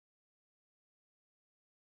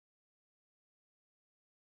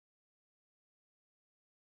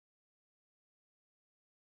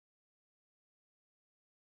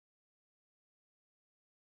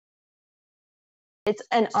It's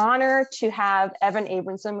an honor to have Evan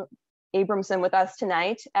Abramson with us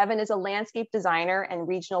tonight. Evan is a landscape designer and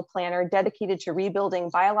regional planner dedicated to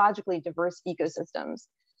rebuilding biologically diverse ecosystems.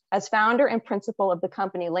 As founder and principal of the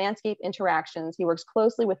company Landscape Interactions, he works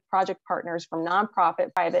closely with project partners from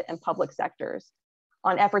nonprofit, private, and public sectors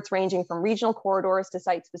on efforts ranging from regional corridors to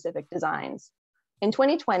site-specific designs. In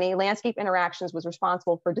 2020, Landscape Interactions was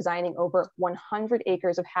responsible for designing over 100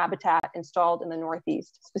 acres of habitat installed in the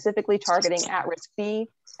Northeast, specifically targeting at-risk bee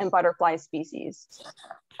and butterfly species.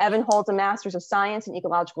 Evan holds a Master's of Science in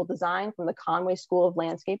Ecological Design from the Conway School of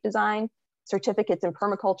Landscape Design, certificates in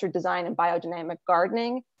Permaculture Design and Biodynamic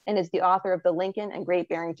Gardening, and is the author of the Lincoln and Great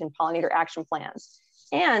Barrington Pollinator Action Plans.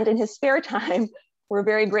 And in his spare time, we're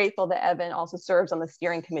very grateful that Evan also serves on the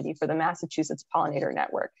steering committee for the Massachusetts Pollinator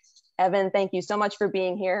Network. Evan, thank you so much for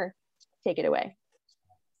being here. Take it away.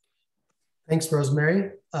 Thanks,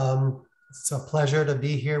 Rosemary. It's a pleasure to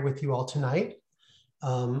be here with you all tonight.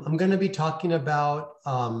 I'm going to be talking about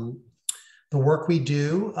the work we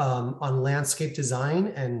do on landscape design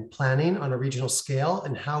and planning on a regional scale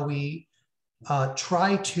and how we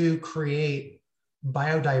try to create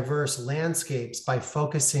biodiverse landscapes by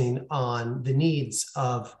focusing on the needs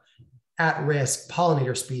of at-risk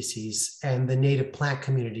pollinator species and the native plant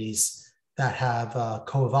communities that have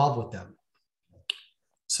co-evolved with them.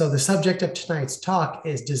 So the subject of tonight's talk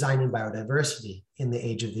is designing biodiversity in the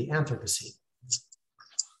age of the Anthropocene.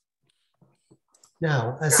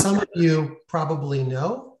 Now, as some of you probably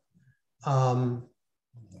know,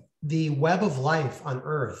 the web of life on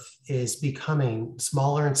Earth is becoming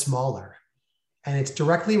smaller and smaller, and it's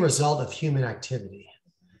directly a result of human activity.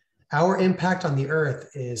 Our impact on the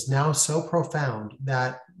Earth is now so profound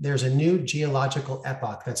that there's a new geological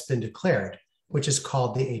epoch that's been declared, which is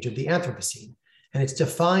called the age of the Anthropocene. And it's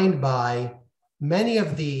defined by many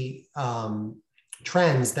of the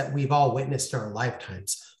trends that we've all witnessed in our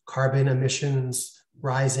lifetimes: carbon emissions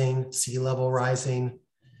rising, sea level rising,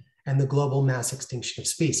 and the global mass extinction of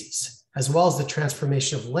species, as well as the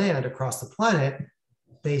transformation of land across the planet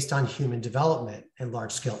based on human development and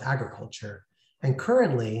large-scale agriculture. And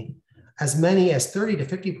currently, as many as 30 to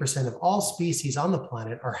 50% of all species on the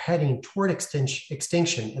planet are heading toward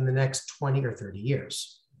extinction in the next 20 or 30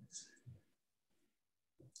 years.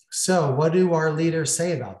 So what do our leaders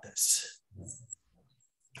say about this?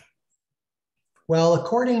 Well,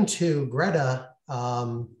 according to Greta,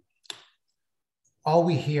 all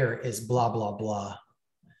we hear is blah, blah, blah.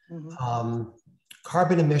 Mm-hmm.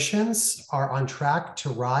 Carbon emissions are on track to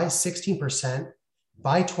rise 16%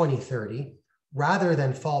 by 2030, rather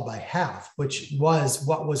than fall by half, which was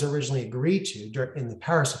what was originally agreed to in the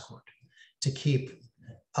Paris Accord, to keep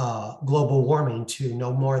global warming to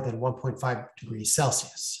no more than 1.5 degrees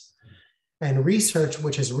Celsius. And research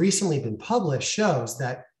which has recently been published shows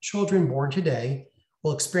that children born today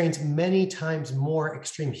will experience many times more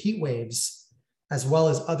extreme heat waves, as well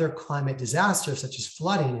as other climate disasters such as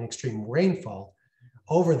flooding and extreme rainfall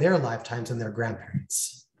over their lifetimes than their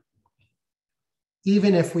grandparents,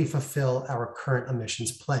 even if we fulfill our current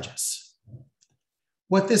emissions pledges.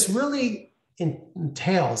 What this really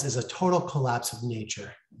entails is a total collapse of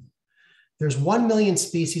nature. There's 1 million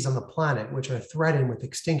species on the planet which are threatened with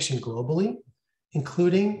extinction globally,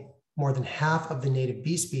 including more than half of the native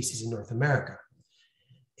bee species in North America.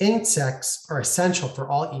 Insects are essential for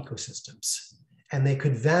all ecosystems, and they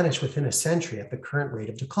could vanish within a century at the current rate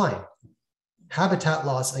of decline. Habitat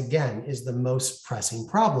loss, again, is the most pressing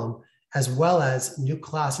problem, as well as new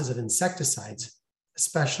classes of insecticides,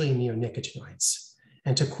 especially neonicotinoids.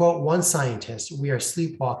 And to quote one scientist, we are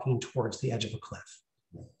sleepwalking towards the edge of a cliff.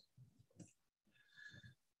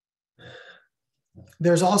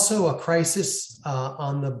 There's also a crisis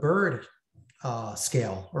on the bird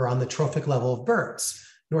scale, or on the trophic level of birds.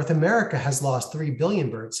 North America has lost 3 billion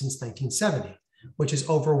birds since 1970, which is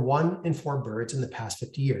over 1 in 4 birds in the past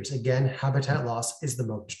 50 years. Again, habitat loss is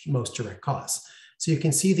the most direct cause. So you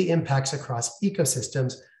can see the impacts across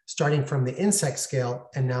ecosystems, starting from the insect scale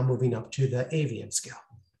and now moving up to the avian scale.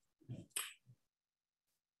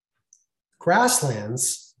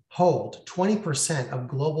 Grasslands hold 20% of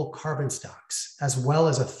global carbon stocks, as well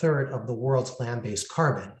as 1/3 of the world's land-based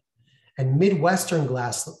carbon. And Midwestern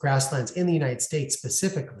grasslands in the United States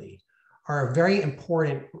specifically are a very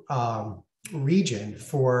important region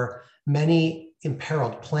for many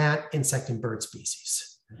imperiled plant, insect, and bird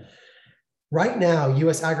species. Right now,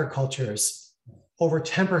 US agriculture is over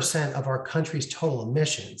 10% of our country's total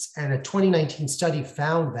emissions. And a 2019 study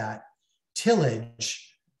found that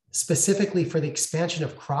tillage, specifically for the expansion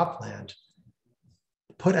of cropland,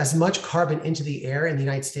 put as much carbon into the air in the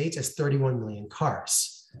United States as 31 million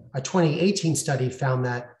cars. A 2018 study found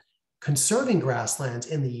that conserving grasslands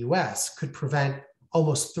in the US could prevent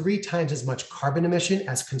almost 3 times as much carbon emission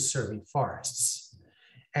as conserving forests.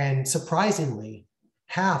 And surprisingly,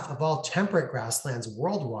 half of all temperate grasslands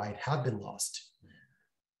worldwide have been lost,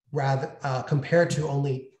 rather compared to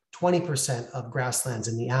only 20% of grasslands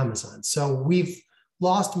in the Amazon. So we've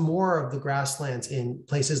lost more of the grasslands in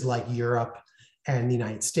places like Europe and the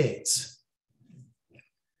United States.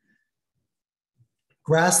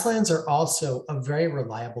 Grasslands are also a very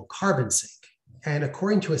reliable carbon sink. And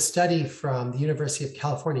according to a study from the University of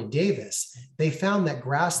California, Davis, they found that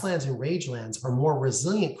grasslands and rangelands are more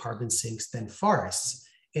resilient carbon sinks than forests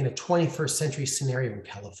in a 21st century scenario in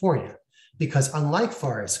California, because unlike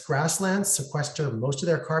forests, grasslands sequester most of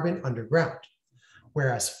their carbon underground,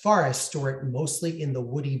 whereas forests store it mostly in the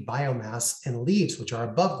woody biomass and leaves, which are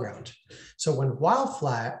above ground. So when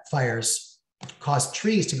wildfires cause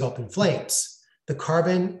trees to go up in flames, the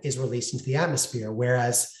carbon is released into the atmosphere,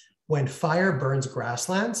 whereas when fire burns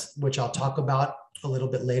grasslands, which I'll talk about a little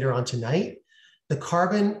bit later on tonight, the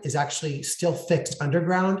carbon is actually still fixed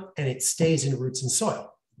underground and it stays in roots and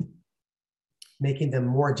soil, making them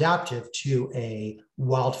more adaptive to a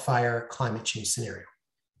wildfire climate change scenario.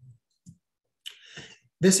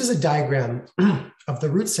 This is a diagram of the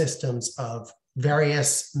root systems of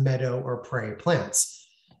various meadow or prairie plants.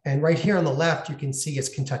 And right here on the left, you can see it's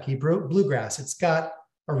Kentucky bluegrass. It's got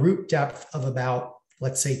a root depth of about,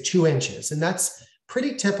 let's say, 2 inches. And that's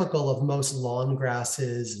pretty typical of most lawn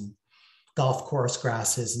grasses and golf course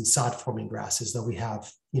grasses and sod forming grasses that we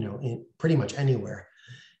have, in pretty much anywhere.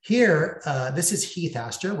 Here, this is heath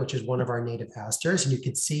aster, which is one of our native asters. And you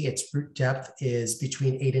can see its root depth is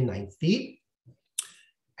between 8 and 9 feet.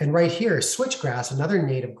 And right here is switchgrass, another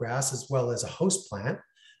native grass, as well as a host plant.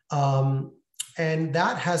 And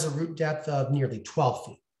that has a root depth of nearly 12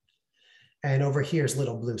 feet. And over here is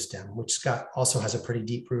little blue stem, which also has a pretty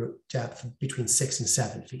deep root depth between 6 and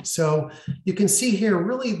 7 feet. So you can see here,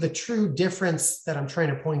 really the true difference that I'm trying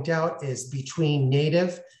to point out is between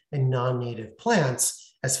native and non-native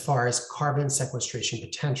plants as far as carbon sequestration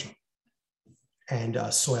potential and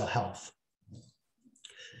soil health.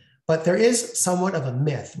 But there is somewhat of a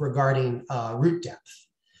myth regarding root depth.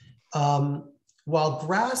 While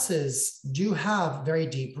grasses do have very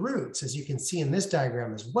deep roots, as you can see in this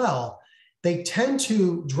diagram as well, they tend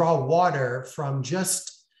to draw water from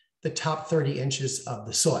just the top 30 inches of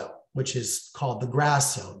the soil, which is called the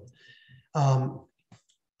grass zone.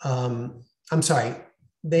 I'm sorry,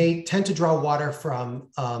 they tend to draw water from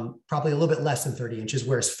probably a little bit less than 30 inches,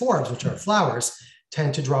 whereas forbs, which are flowers,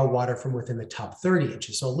 tend to draw water from within the top 30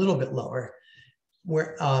 inches, so a little bit lower.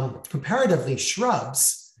 Where comparatively,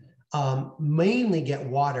 shrubs mainly get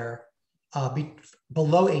water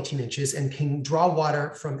below 18 inches and can draw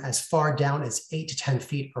water from as far down as 8 to 10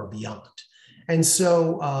 feet or beyond. And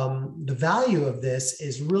so the value of this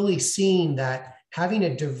is really seeing that having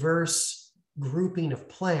a diverse grouping of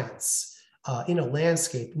plants in a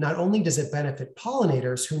landscape, not only does it benefit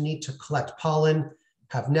pollinators who need to collect pollen,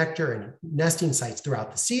 have nectar and nesting sites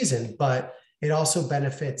throughout the season, but it also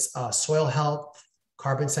benefits soil health,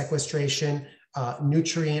 carbon sequestration,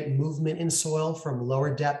 nutrient movement in soil from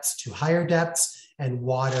lower depths to higher depths, and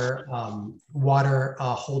water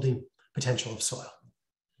holding potential of soil.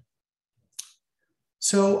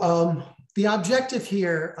 So the objective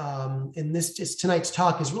here in tonight's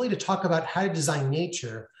talk is really to talk about how to design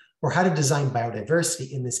nature or how to design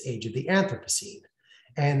biodiversity in this age of the Anthropocene.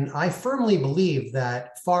 And I firmly believe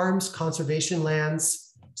that farms, conservation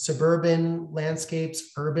lands, suburban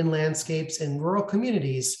landscapes, urban landscapes, and rural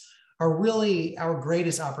communities are really our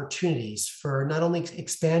greatest opportunities for not only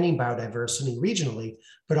expanding biodiversity regionally,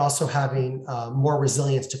 but also having more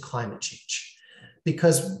resilience to climate change.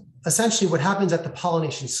 Because essentially what happens at the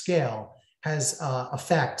pollination scale has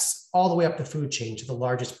effects all the way up the food chain to the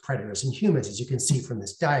largest predators in humans, as you can see from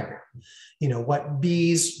this diagram. What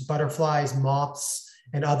bees, butterflies, moths,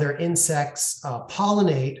 and other insects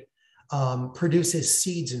pollinate produces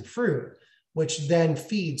seeds and fruit, which then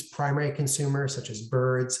feeds primary consumers such as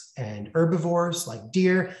birds and herbivores like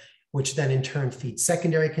deer, which then in turn feeds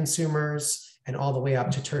secondary consumers and all the way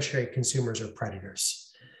up to tertiary consumers or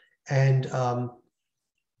predators. And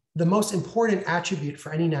the most important attribute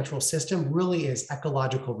for any natural system really is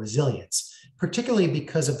ecological resilience, particularly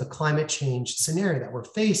because of the climate change scenario that we're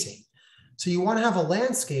facing. So you want to have a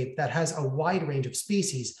landscape that has a wide range of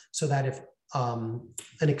species so that if an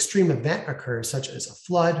extreme event occurs, such as a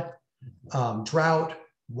flood, drought,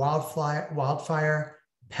 wildfire,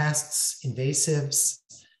 pests, invasive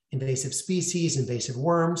species, invasive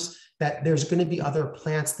worms, that there's going to be other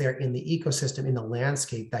plants there in the ecosystem, in the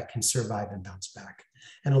landscape that can survive and bounce back.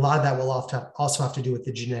 And a lot of that will also have to do with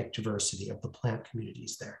the genetic diversity of the plant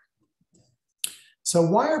communities there. So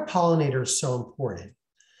why are pollinators so important?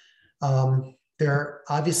 They're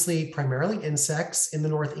obviously primarily insects in the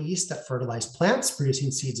Northeast that fertilize plants, producing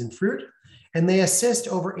seeds and fruit, and they assist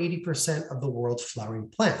over 80% of the world's flowering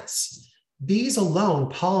plants. Bees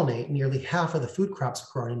alone pollinate nearly half of the food crops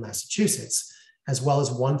grown in Massachusetts, as well as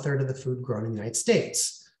 1/3 of the food grown in the United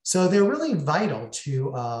States. So they're really vital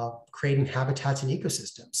to creating habitats and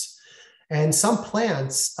ecosystems. And some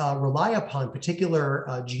plants rely upon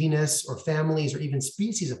particular genus or families or even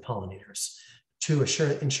species of pollinators to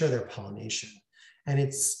ensure their pollination. And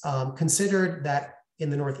it's considered that in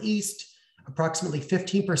the Northeast, approximately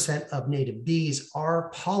 15% of native bees are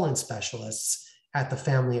pollen specialists at the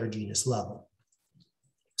family or genus level.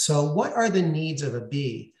 So what are the needs of a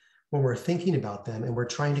bee when we're thinking about them and we're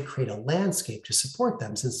trying to create a landscape to support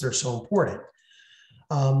them since they're so important?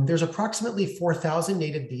 There's approximately 4,000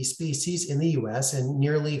 native bee species in the US, and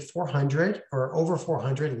nearly 400 or over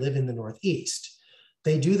 400 live in the Northeast.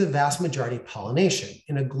 They do the vast majority of pollination.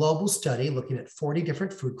 In a global study looking at 40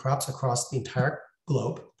 different food crops across the entire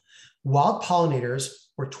globe, wild pollinators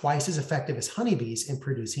were twice as effective as honeybees in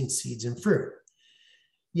producing seeds and fruit.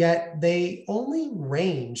 Yet they only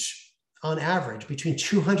range on average between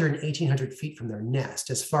 200 and 1,800 feet from their nest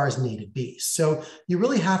as far as native bees. So you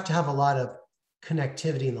really have to have a lot of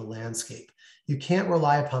connectivity in the landscape. You can't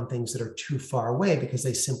rely upon things that are too far away because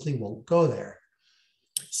they simply won't go there.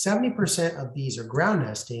 70% of bees are ground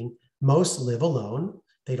nesting. Most live alone.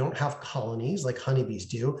 They don't have colonies like honeybees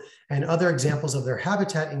do. And other examples of their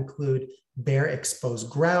habitat include bare exposed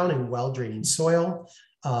ground and well-draining soil,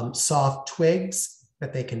 soft twigs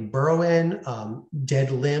that they can burrow in,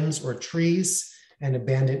 dead limbs or trees, and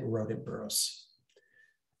abandoned rodent burrows.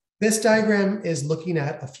 This diagram is looking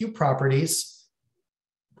at a few properties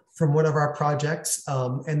from one of our projects,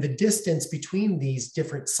 and the distance between these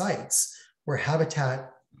different sites where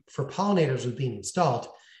habitat for pollinators was being installed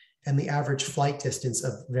and the average flight distance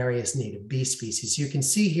of various native bee species. You can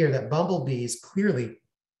see here that bumblebees clearly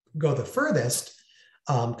go the furthest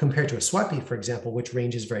compared to a sweat bee, for example, which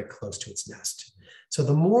ranges very close to its nest. So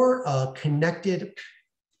the more connected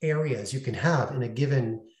areas you can have in a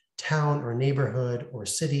given town or neighborhood or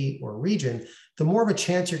city or region, the more of a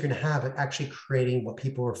chance you're going to have at actually creating what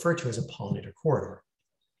people refer to as a pollinator corridor.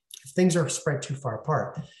 If things are spread too far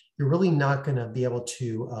apart, you're really not going to be able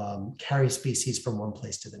to carry species from one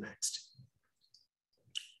place to the next.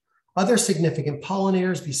 Other significant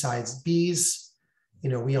pollinators besides bees,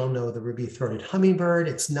 we all know the ruby-throated hummingbird.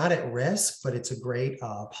 It's not at risk, but it's a great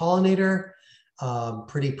pollinator,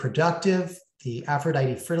 pretty productive. The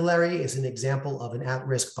Aphrodite fritillary is an example of an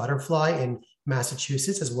at-risk butterfly in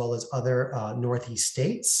Massachusetts, as well as other Northeast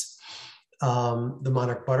states. The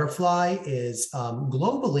monarch butterfly is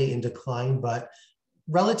globally in decline, but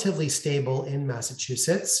relatively stable in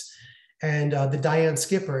Massachusetts. And the Diane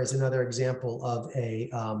skipper is another example of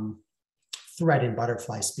a threatened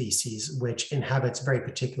butterfly species, which inhabits a very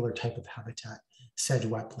particular type of habitat, sedge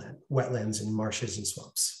wetlands and marshes and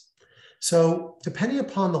swamps. So depending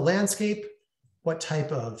upon the landscape, what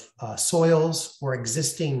type of soils or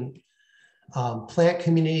existing plant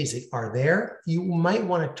communities are there, you might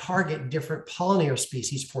want to target different pollinator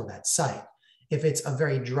species for that site. If it's a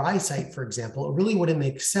very dry site, for example, it really wouldn't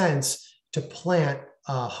make sense to plant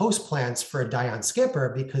host plants for a Diane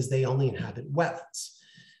skipper because they only inhabit wetlands.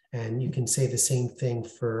 And you can say the same thing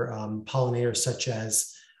for pollinators such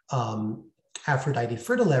as Aphrodite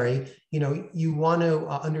fritillary. You want to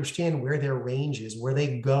understand where their range is, where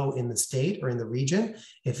they go in the state or in the region.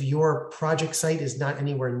 If your project site is not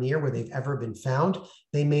anywhere near where they've ever been found,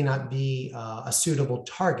 they may not be a suitable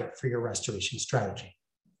target for your restoration strategy.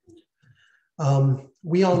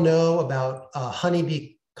 We all know about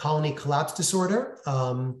honeybee colony collapse disorder.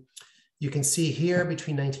 You can see here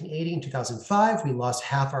between 1980 and 2005, we lost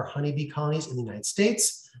half our honeybee colonies in the United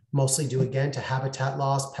States, mostly due again to habitat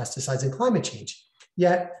loss, pesticides, and climate change.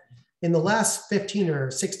 Yet in the last 15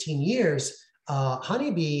 or 16 years,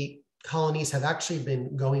 honeybee colonies have actually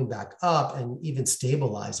been going back up and even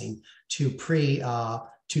stabilizing to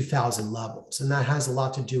pre-2000 levels. And that has a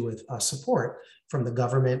lot to do with support from the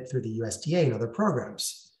government through the USDA and other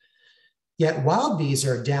programs. Yet wild bees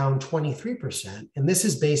are down 23%. And this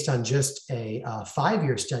is based on just a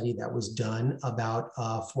 5-year study that was done about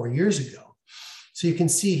 4 years ago. So you can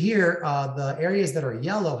see here, the areas that are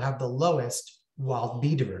yellow have the lowest wild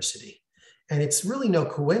bee diversity. And it's really no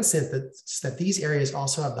coincidence that these areas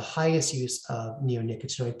also have the highest use of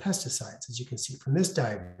neonicotinoid pesticides, as you can see from this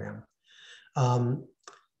diagram.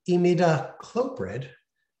 Imidacloprid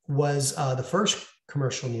was the first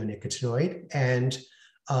commercial neonicotinoid, and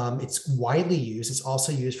it's widely used. It's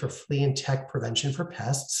also used for flea and tick prevention for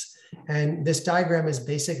pests. And this diagram is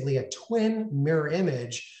basically a twin mirror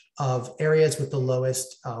image of areas with the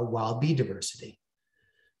lowest wild bee diversity.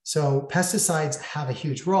 So pesticides have a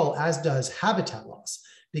huge role, as does habitat loss,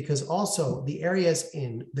 because also the areas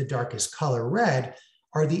in the darkest color, red,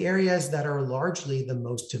 are the areas that are largely the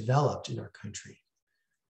most developed in our country.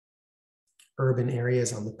 Urban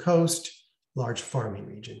areas on the coast, large farming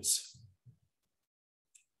regions.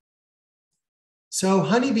 So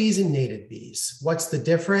honeybees and native bees, what's the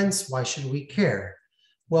difference? Why should we care?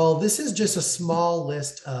 Well, this is just a small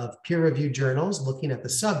list of peer-reviewed journals looking at the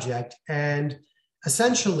subject, and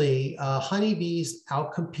essentially honeybees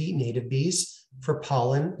outcompete native bees for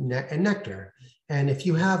pollen and nectar. And if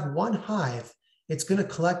you have one hive, it's going to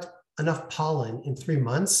collect enough pollen in 3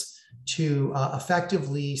 months to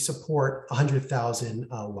effectively support 100,000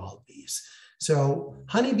 wild bees. So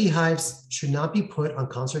honeybee hives should not be put on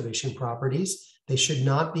conservation properties. They should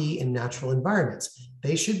not be in natural environments.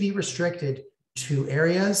 They should be restricted to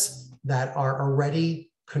areas that are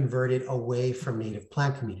already converted away from native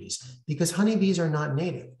plant communities, because honeybees are not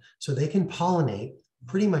native, so they can pollinate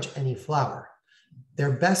pretty much any flower.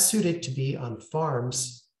 They're best suited to be on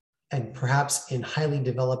farms and perhaps in highly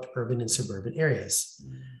developed urban and suburban areas,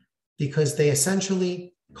 because they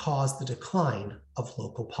essentially cause the decline of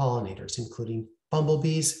local pollinators, including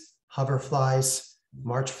bumblebees, hoverflies,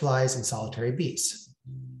 march flies, and solitary bees.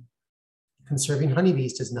 Conserving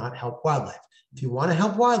honeybees does not help wildlife. If you want to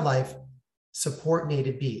help wildlife, support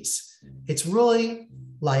native bees. It's really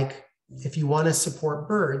like if you want to support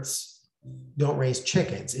birds, don't raise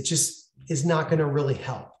chickens. It just is not going to really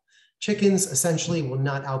help. Chickens essentially will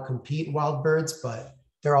not outcompete wild birds, but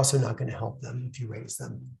they're also not going to help them if you raise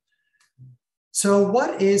them. So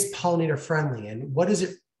what is pollinator friendly, and what is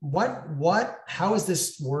it? How is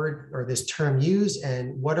this word or this term used,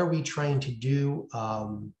 and what are we trying to do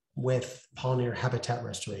with pollinator habitat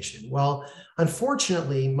restoration? Well,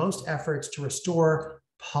 unfortunately, most efforts to restore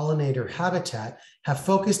pollinator habitat have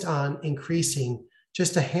focused on increasing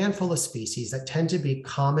just a handful of species that tend to be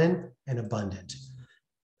common and abundant.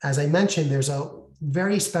 As I mentioned, there's a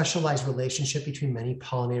very specialized relationship between many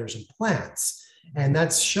pollinators and plants, and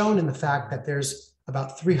that's shown in the fact that there's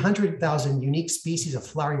about 300,000 unique species of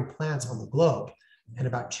flowering plants on the globe, and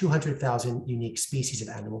about 200,000 unique species of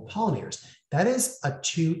animal pollinators. That is a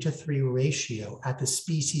 2 to 3 ratio at the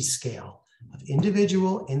species scale of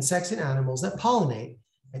individual insects and animals that pollinate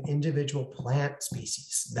and individual plant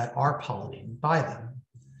species that are pollinated by them.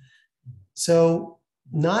 So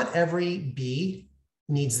not every bee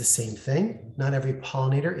needs the same thing. Not every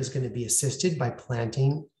pollinator is going to be assisted by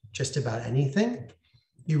planting just about anything.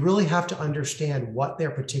 You really have to understand what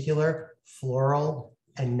their particular floral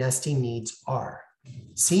and nesting needs are.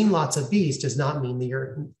 Seeing lots of bees does not mean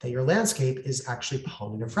that your landscape is actually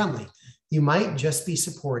pollinator friendly. You might just be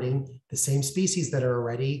supporting the same species that are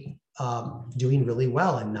already doing really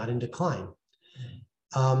well and not in decline.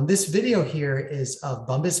 This video here is of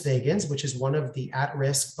Bombus vagans, which is one of the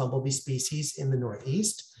at-risk bumblebee species in the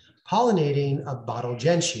Northeast, pollinating a bottle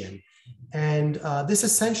gentian. And this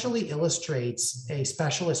essentially illustrates a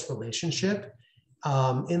specialist relationship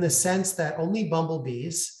in the sense that only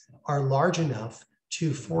bumblebees are large enough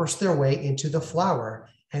to force their way into the flower,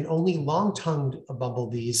 and only long-tongued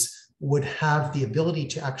bumblebees would have the ability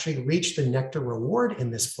to actually reach the nectar reward in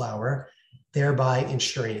this flower, thereby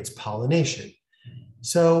ensuring its pollination.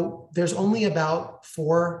 So there's only about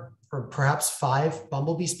 4 or perhaps 5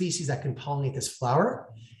 bumblebee species that can pollinate this flower,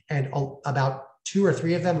 and about 2 or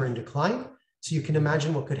 3 of them are in decline. So you can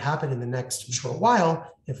imagine what could happen in the next short while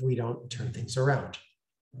if we don't turn things around.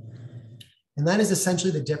 And that is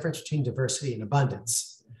essentially the difference between diversity and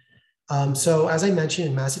abundance. So as I mentioned,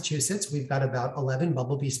 in Massachusetts, we've got about 11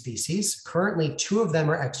 bumblebee species. Currently, 2 of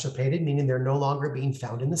them are extirpated, meaning they're no longer being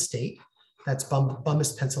found in the state. That's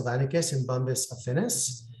Bombus pennsylvanicus and Bombus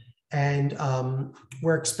affinis. And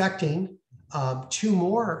we're expecting 2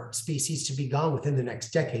 more species to be gone within the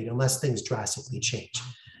next decade, unless things drastically change.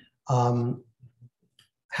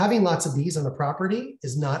 Having lots of bees on the property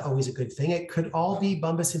is not always a good thing. It could all be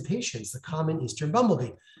Bombus impatiens, the common eastern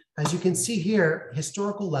bumblebee. As you can see here,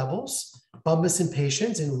 historical levels, Bombus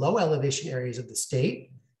impatiens in low elevation areas of the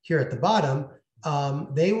state, here at the bottom,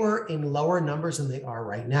 they were in lower numbers than they are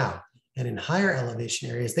right now. And in higher elevation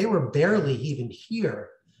areas, they were barely even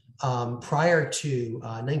here prior to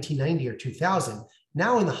 1990 or 2000.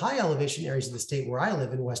 Now in the high elevation areas of the state where I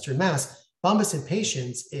live in Western Mass, Bombus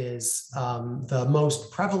impatiens is the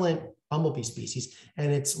most prevalent bumblebee species,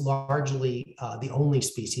 and it's largely the only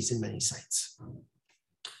species in many sites.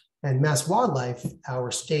 And Mass Wildlife,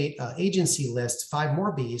 our state agency, lists 5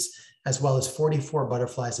 more bees, as well as 44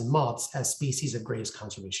 butterflies and moths as species of greatest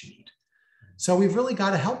conservation need. So we've really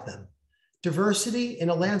got to help them. Diversity in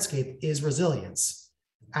a landscape is resilience.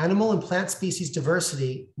 Animal and plant species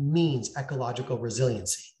diversity means ecological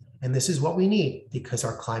resiliency. And this is what we need because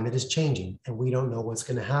our climate is changing and we don't know what's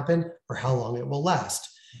going to happen or how long it will last.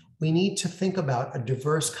 We need to think about a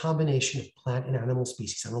diverse combination of plant and animal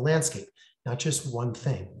species on a landscape, not just one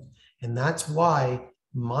thing. And that's why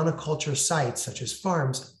monoculture sites such as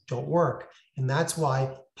farms don't work. And that's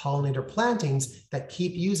why pollinator plantings that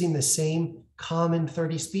keep using the same common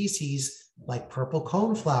 30 species like purple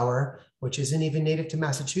coneflower, which isn't even native to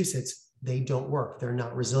Massachusetts, they don't work. They're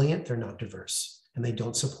not resilient, they're not diverse, and they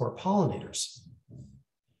don't support pollinators.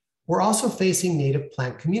 We're also facing native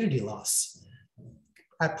plant community loss.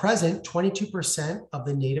 At present, 22% of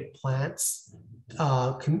the native plant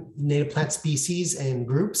species and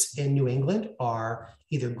groups in New England are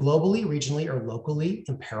either globally, regionally, or locally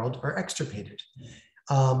imperiled or extirpated.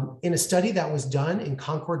 In a study that was done in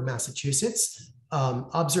Concord, Massachusetts,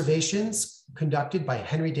 observations conducted by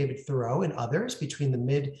Henry David Thoreau and others between the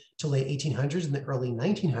mid to late 1800s and the early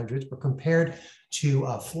 1900s were compared to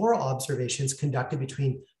floral observations conducted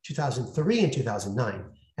between 2003 and 2009.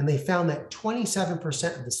 And they found that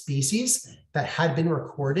 27% of the species that had been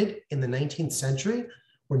recorded in the 19th century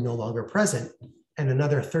were no longer present, and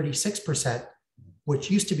another 36%, which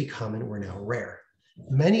used to be common, were now rare.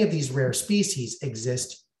 Many of these rare species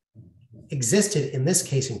existed in this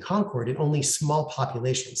case in Concord in only small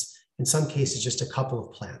populations, in some cases just a couple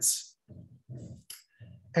of plants.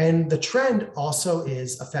 And the trend also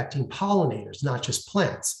is affecting pollinators, not just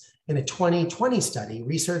plants. In a 2020 study,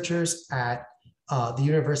 researchers at the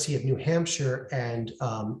University of New Hampshire and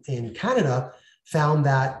in Canada found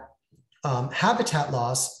that habitat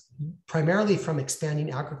loss, primarily from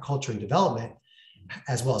expanding agriculture and development,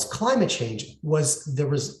 as well as climate change, was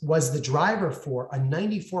the driver for a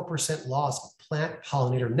 94% loss of plant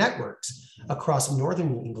pollinator networks across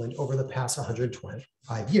northern New England over the past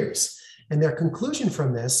 125 years. And their conclusion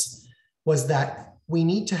from this was that we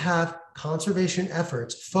need to have conservation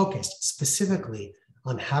efforts focused specifically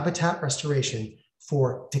on habitat restoration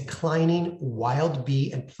for declining wild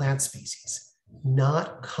bee and plant species,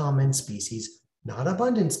 not common species, not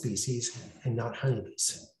abundant species, and not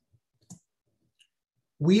honeybees.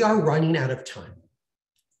 We are running out of time.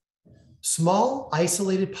 Small,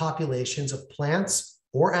 isolated populations of plants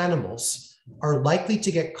or animals are likely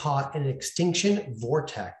to get caught in an extinction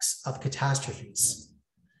vortex of catastrophes,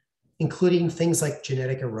 including things like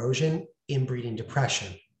genetic erosion, inbreeding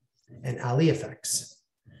depression, and allele effects.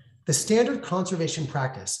 The standard conservation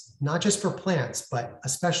practice, not just for plants, but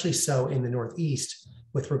especially so in the Northeast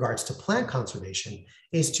with regards to plant conservation,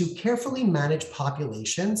 is to carefully manage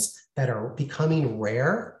populations that are becoming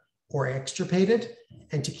rare or extirpated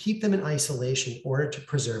and to keep them in isolation in order to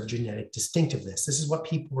preserve genetic distinctiveness. This is what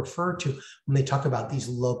people refer to when they talk about these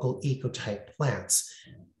local ecotype plants,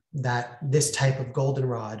 that this type of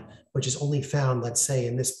goldenrod, which is only found, let's say,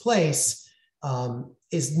 in this place,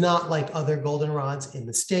 is not like other goldenrods in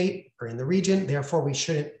the state or in the region. Therefore, we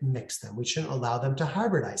shouldn't mix them. We shouldn't allow them to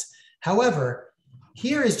hybridize. However,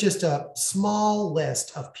 here is just a small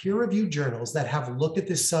list of peer-reviewed journals that have looked at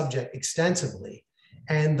this subject extensively.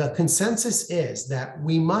 And the consensus is that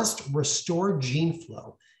we must restore gene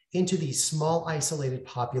flow into these small isolated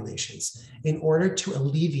populations in order to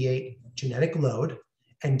alleviate genetic load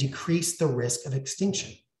and decrease the risk of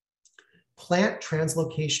extinction. Plant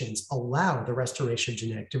translocations allow the restoration of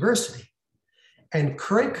genetic diversity. And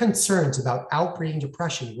current concerns about outbreeding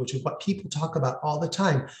depression, which is what people talk about all the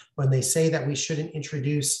time when they say that we shouldn't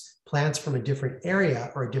introduce plants from a different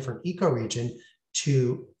area or a different ecoregion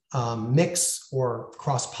to mix or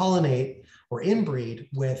cross-pollinate or inbreed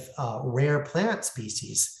with rare plant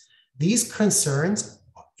species. These concerns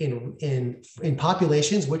in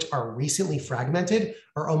populations which are recently fragmented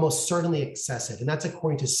are almost certainly excessive. And that's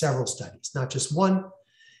according to several studies, not just one.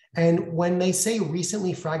 And when they say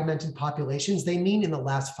recently fragmented populations, they mean in the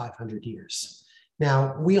last 500 years.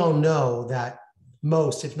 Now, we all know that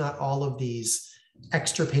most, if not all of these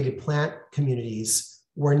extirpated plant communities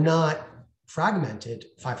were not fragmented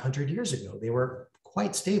 500 years ago. They were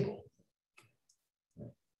quite stable.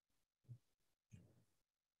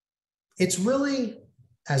 It's really,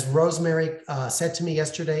 as Rosemary said to me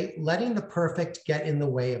yesterday, letting the perfect get in the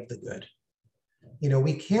way of the good. You know,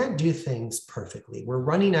 we can't do things perfectly. We're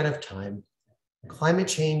running out of time. Climate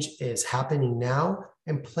change is happening now,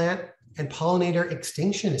 and plant and pollinator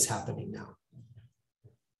extinction is happening now.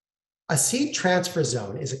 A seed transfer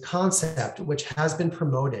zone is a concept which has been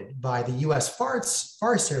promoted by the US Forest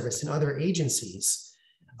Service and other agencies.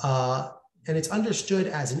 And it's understood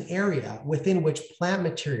as an area within which plant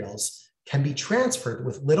materials can be transferred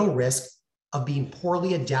with little risk of being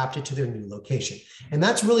poorly adapted to their new location. And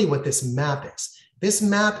that's really what this map is. This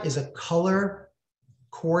map is a color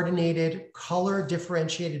coordinated, color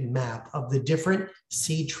differentiated map of the different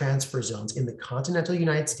seed transfer zones in the continental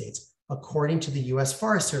United States, according to the US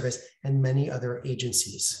Forest Service and many other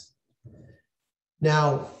agencies.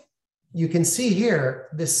 Now, you can see here,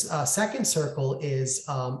 this second circle is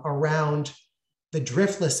around the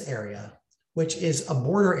driftless area, which is a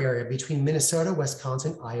border area between Minnesota,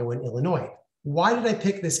 Wisconsin, Iowa, and Illinois. Why did I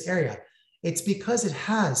pick this area? It's because it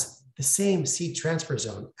has the same seed transfer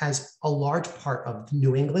zone as a large part of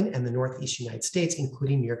New England and the Northeast United States,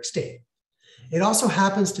 including New York State. It also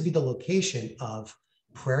happens to be the location of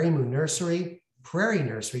Prairie Moon Nursery, Prairie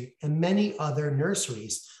Nursery, and many other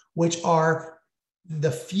nurseries, which are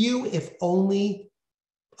the few, if only,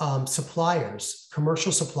 suppliers,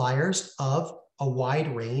 commercial suppliers of a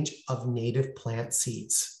wide range of native plant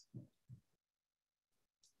seeds.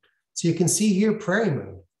 So you can see here Prairie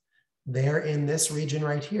Moon. They're in this region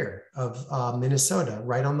right here of Minnesota,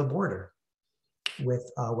 right on the border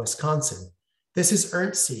with Wisconsin. This is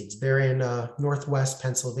Ernst Seeds. They're in Northwest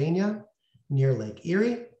Pennsylvania, near Lake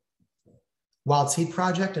Erie. Wild Seed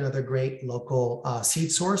Project, another great local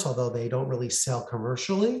seed source, although they don't really sell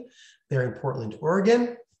commercially. They're in Portland,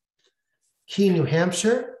 Oregon. Keene, New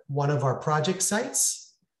Hampshire, one of our project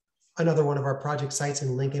sites. Another one of our project sites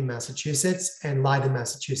in Lincoln, Massachusetts, and Leiden,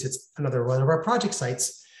 Massachusetts, another one of our project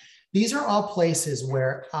sites. These are all places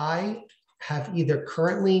where I have either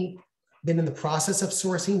currently been in the process of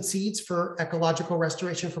sourcing seeds for ecological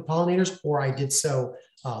restoration for pollinators, or I did so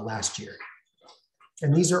last year.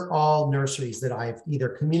 And these are all nurseries that I've either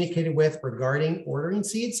communicated with regarding ordering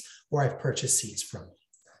seeds or I've purchased seeds from.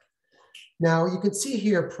 Now you can see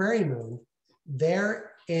here Prairie Moon,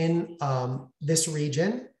 they're in this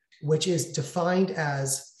region, which is defined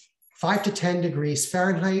as 5 to 10 degrees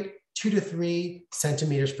Fahrenheit, 2 to 3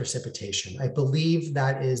 centimeters precipitation. I believe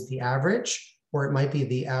that is the average, or it might be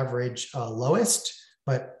the average lowest,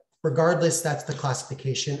 but regardless, that's the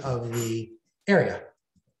classification of the area.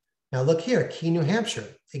 Now look here, Keene, New Hampshire,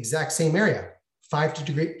 exact same area, 5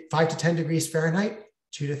 to 10 degrees Fahrenheit,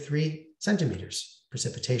 2 to 3 centimeters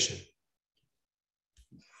precipitation.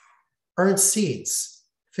 Ernst Seeds,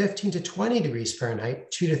 15 to 20 degrees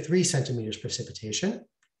Fahrenheit, 2 to 3 centimeters precipitation.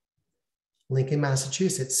 Lincoln,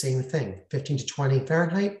 Massachusetts, same thing, 15 to 20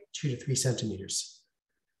 Fahrenheit, 2 to 3 centimeters.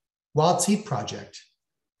 Wild Seed Project,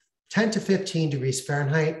 10 to 15 degrees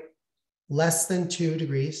Fahrenheit, less than 2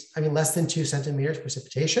 centimeters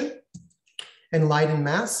precipitation. And Leiden,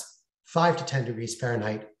 Mass, 5 to 10 degrees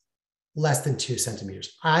Fahrenheit, less than 2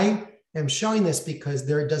 centimeters. I am showing this because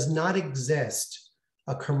there does not exist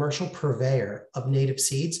a commercial purveyor of native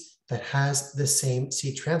seeds that has the same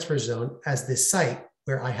seed transfer zone as this site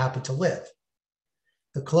where I happen to live.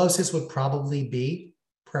 The closest would probably be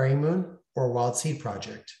Prairie Moon or Wild Seed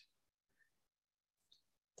Project.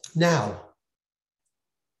 Now,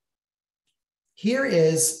 here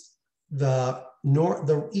is the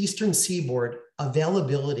eastern seaboard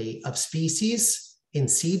availability of species in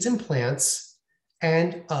seeds and plants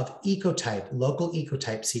and of ecotype, local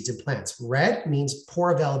ecotype seeds and plants. Red means poor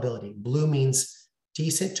availability. Blue means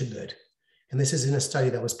decent to good. And this is in a study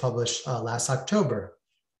that was published last October.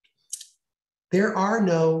 There are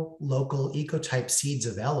no local ecotype seeds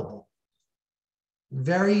available.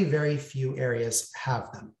 Very, very few areas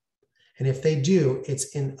have them. And if they do,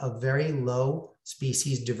 it's in a very low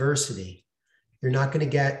species diversity. You're not going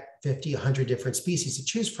to get 50, 100 different species to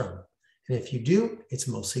choose from. And if you do, it's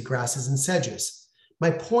mostly grasses and sedges. My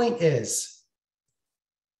point is,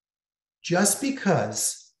 just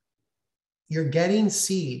because you're getting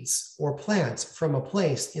seeds or plants from a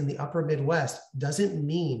place in the upper Midwest doesn't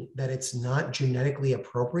mean that it's not genetically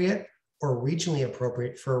appropriate or regionally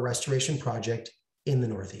appropriate for a restoration project in the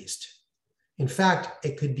Northeast. In fact,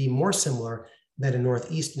 it could be more similar than a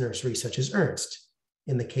Northeast nursery such as Ernst,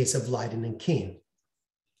 in the case of Leiden and Keene.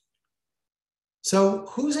 So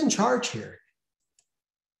who's in charge here?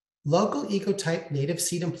 Local ecotype native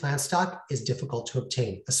seed and plant stock is difficult to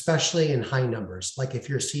obtain, especially in high numbers, like if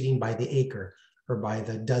you're seeding by the acre or by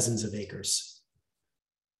the dozens of acres.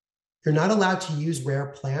 You're not allowed to use rare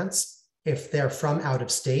plants if they're from out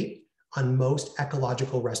of state on most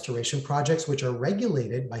ecological restoration projects, which are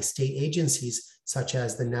regulated by state agencies such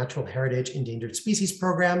as the Natural Heritage Endangered Species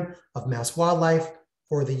Program of Mass Wildlife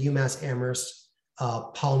or the UMass Amherst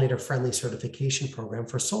Pollinator Friendly Certification Program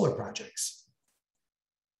for solar projects.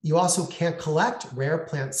 You also can't collect rare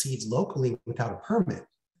plant seeds locally without a permit,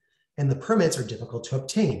 and the permits are difficult to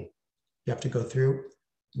obtain. You have to go through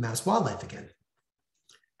Mass Wildlife again.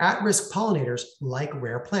 At-risk pollinators like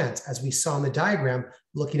rare plants, as we saw in the diagram,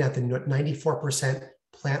 looking at the 94%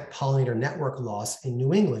 plant pollinator network loss in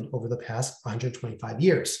New England over the past 125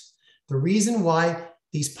 years. The reason why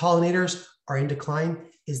these pollinators are in decline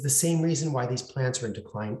is the same reason why these plants are in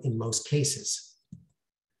decline in most cases.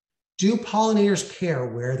 Do pollinators care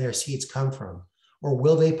where their seeds come from, or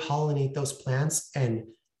will they pollinate those plants and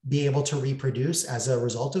be able to reproduce as a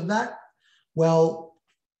result of that? Well,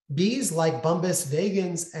 bees like Bombus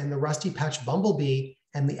vagans and the rusty patch bumblebee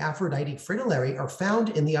and the Aphrodite fritillary are found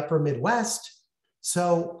in the upper Midwest.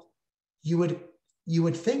 So you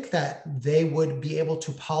would think that they would be able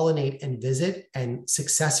to pollinate and visit and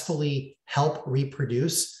successfully help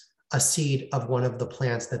reproduce a seed of one of the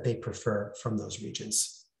plants that they prefer from those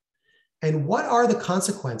regions. And what are the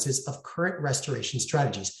consequences of current restoration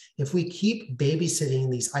strategies? If we keep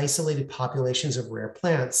babysitting these isolated populations of rare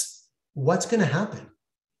plants, what's going to happen?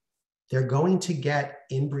 They're going to get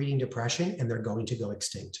inbreeding depression and they're going to go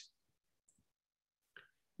extinct.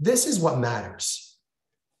 This is what matters.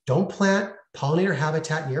 Don't plant pollinator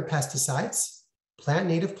habitat near pesticides. Plant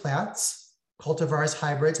native plants. Cultivars,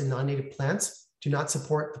 hybrids, and non-native plants do not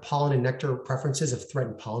support the pollen and nectar preferences of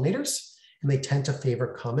threatened pollinators, and they tend to favor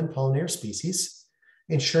common pollinator species.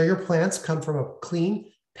 Ensure your plants come from a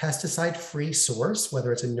clean, pesticide-free source,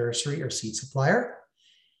 whether it's a nursery or seed supplier.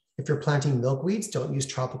 If you're planting milkweeds, don't use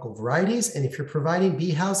tropical varieties. And if you're providing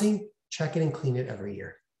bee housing, check it and clean it every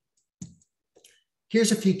year.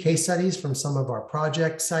 Here's a few case studies from some of our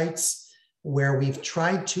project sites where we've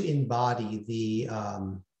tried to embody the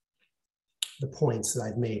points that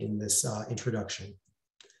I've made in this introduction.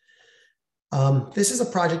 This is a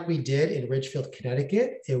project we did in Ridgefield,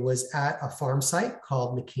 Connecticut. It was at a farm site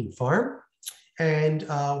called McKean Farm. And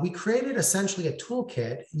we created essentially a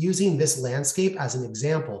toolkit using this landscape as an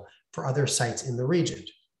example for other sites in the region.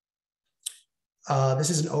 This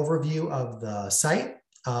is an overview of the site.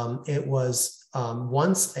 It was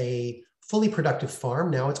once a fully productive farm.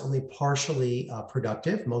 Now it's only partially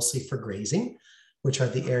productive, mostly for grazing, which are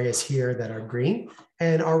the areas here that are green.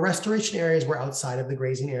 And our restoration areas were outside of the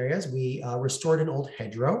grazing areas. We restored an old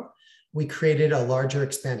hedgerow. We created a larger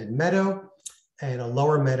expanded meadow and a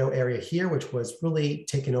lower meadow area here, which was really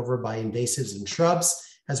taken over by invasives and shrubs,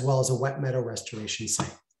 as well as a wet meadow restoration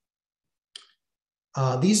site.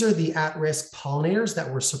 These are the at-risk pollinators that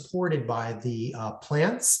were supported by the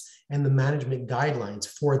plants and the management guidelines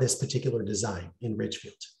for this particular design in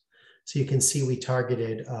Ridgefield. So you can see we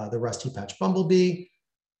targeted the rusty patch bumblebee,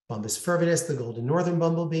 Bombus fervidus, the golden northern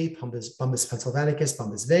bumblebee, Bombus pennsylvanicus,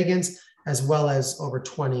 Bombus vagans, as well as over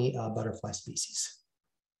 20 butterfly species.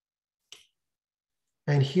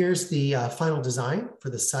 And here's the final design for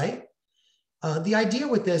the site. The idea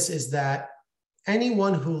with this is that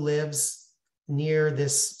anyone who lives near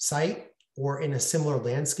this site or in a similar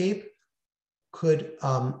landscape could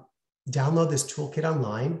download this toolkit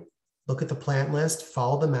online, look at the plant list,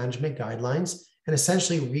 follow the management guidelines, and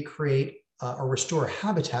essentially recreate or restore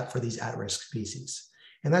habitat for these at-risk species.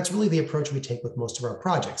 And that's really the approach we take with most of our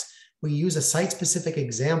projects. We use a site-specific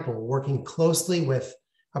example working closely with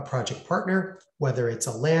a project partner, whether it's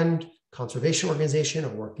a land conservation organization, a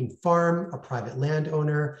working farm, a private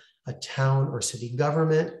landowner, a town or city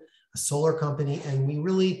government, a solar company, and we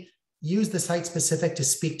really use the site-specific to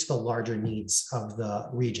speak to the larger needs of the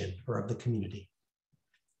region or of the community.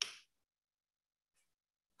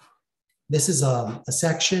 This is a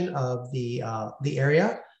section of the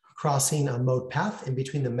area crossing a mowed path in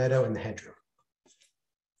between the meadow and the hedgerow.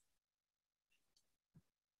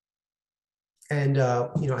 And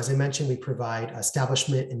as I mentioned, we provide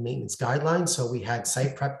establishment and maintenance guidelines. So we had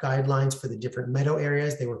site prep guidelines for the different meadow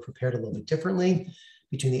areas. They were prepared a little bit differently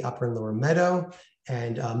between the upper and lower meadow,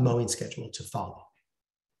 and a mowing schedule to follow.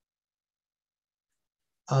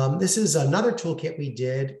 This is another toolkit we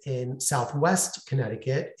did in Southwest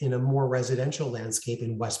Connecticut in a more residential landscape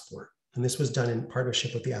in Westport. And this was done in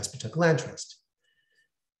partnership with the Aspetuck Land Trust.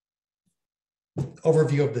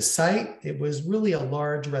 Overview of the site. It was really a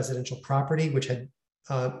large residential property which had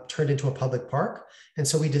turned into a public park. And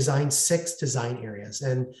so we designed 6 design areas.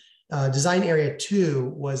 And design area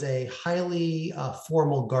 2 was a highly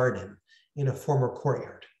formal garden in a former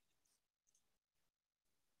courtyard.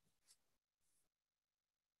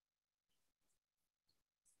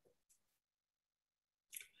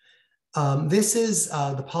 This is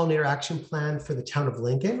the pollinator action plan for the town of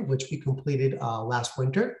Lincoln, which we completed last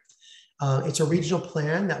winter. It's a regional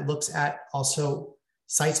plan that looks at also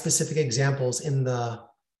site-specific examples in the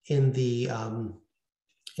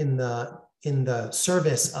in the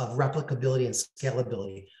service of replicability and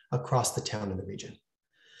scalability across the town and the region.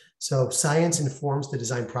 So science informs the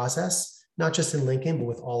design process, not just in Lincoln, but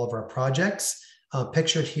with all of our projects.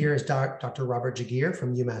 Pictured here is Dr. Robert Jagir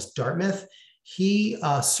from UMass Dartmouth. He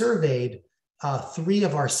surveyed 3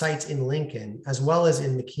 of our sites in Lincoln, as well as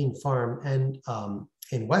in McKean Farm and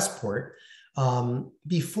in Westport,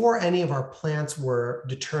 before any of our plants were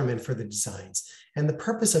determined for the designs. And the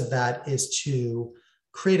purpose of that is to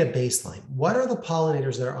create a baseline. What are the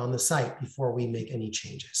pollinators that are on the site before we make any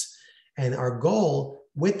changes? And our goal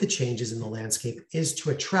with the changes in the landscape is to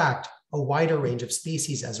attract a wider range of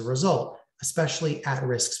species as a result, especially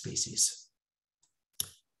at-risk species.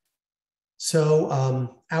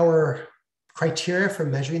 So our criteria for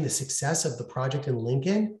measuring the success of the project in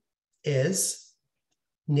Lincoln is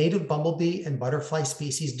native bumblebee and butterfly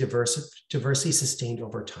species diversity sustained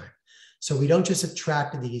over time. So we don't just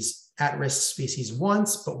attract these at-risk species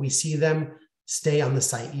once, but we see them stay on the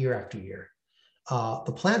site year after year.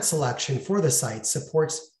 The plant selection for the site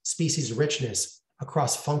supports species richness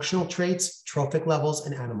across functional traits, trophic levels,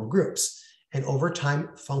 and animal groups. And over time,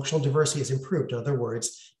 functional diversity is improved. In other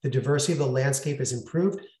words, the diversity of the landscape is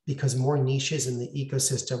improved because more niches in the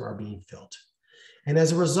ecosystem are being filled. And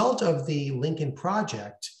as a result of the Lincoln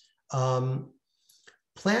project,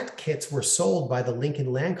 plant kits were sold by the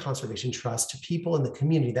Lincoln Land Conservation Trust to people in the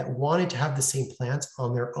community that wanted to have the same plants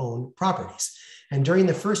on their own properties. And during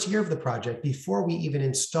the first year of the project, before we even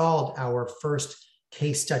installed our first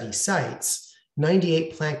case study sites,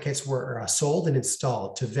 98 plant kits were sold and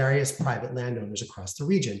installed to various private landowners across the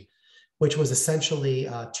region, which was essentially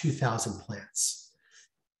 2,000 plants.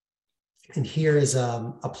 And here is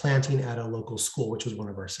a planting at a local school, which was one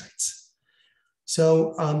of our sites.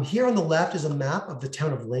 So here on the left is a map of the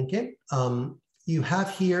town of Lincoln. You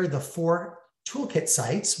have here the 4 toolkit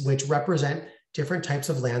sites, which represent different types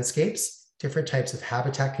of landscapes, different types of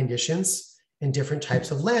habitat conditions, and different types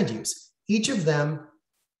of land use. Each of them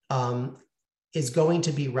is going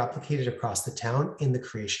to be replicated across the town in the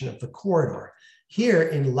creation of the corridor. Here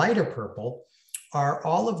in lighter purple are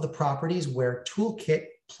all of the properties where toolkit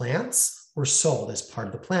plants were sold as part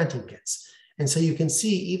of the planting kits. And so you can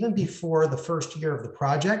see even before the first year of the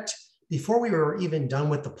project, before we were even done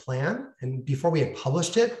with the plan and before we had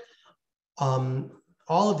published it, all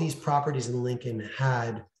of these properties in Lincoln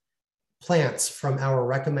had plants from our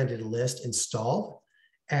recommended list installed.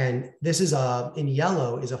 And this is in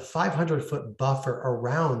yellow is a 500-foot buffer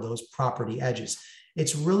around those property edges.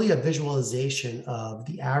 It's really a visualization of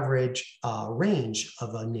the average range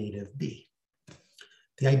of a native bee.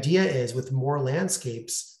 The idea is with more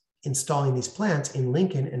landscapes installing these plants in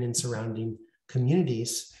Lincoln and in surrounding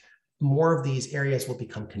communities, more of these areas will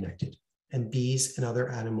become connected and bees and other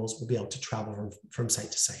animals will be able to travel from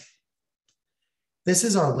site to site. This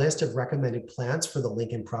is our list of recommended plants for the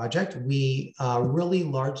Lincoln project. We really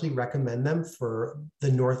largely recommend them for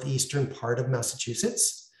the northeastern part of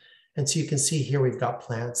Massachusetts. And so you can see here we've got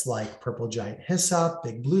plants like purple giant hyssop,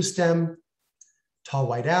 big bluestem, tall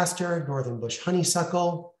white aster, northern bush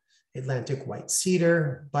honeysuckle, Atlantic white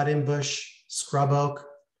cedar, buttonbush, scrub oak,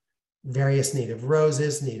 various native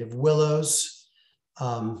roses, native willows,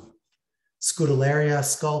 Scutellaria,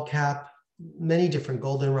 skullcap, many different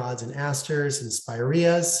goldenrods and asters and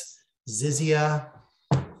spireas, zizia,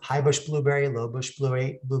 high bush blueberry, low bush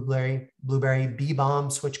blueberry, bee balm,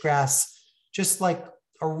 switchgrass, just like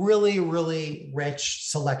a really, really rich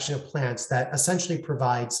selection of plants that essentially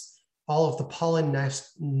provides all of the pollen,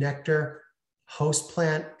 nectar, host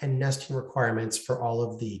plant, and nesting requirements for all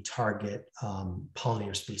of the target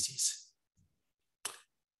pollinator species.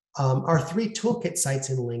 Our 3 toolkit sites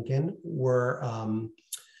in Lincoln were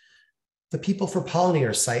the People for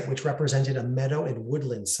Pollinators site, which represented a meadow and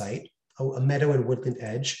woodland site, a meadow and woodland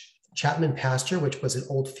edge. Chapman Pasture, which was an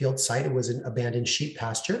old field site. It was an abandoned sheep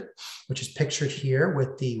pasture, which is pictured here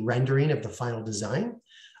with the rendering of the final design.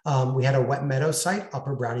 We had a wet meadow site,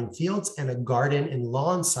 Upper Browning Fields, and a garden and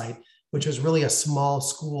lawn site, which was really a small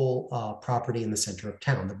school property in the center of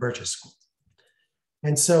town, the Burgess School.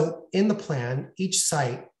 And so in the plan, each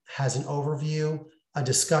site has an overview, a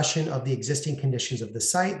discussion of the existing conditions of the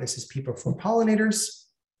site. This is People for Pollinators.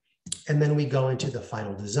 And then we go into the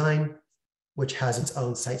final design, which has its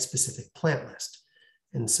own site-specific plant list.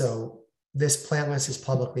 And so this plant list is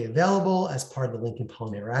publicly available as part of the Lincoln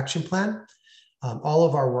Pollinator Action Plan. All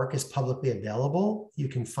of our work is publicly available. You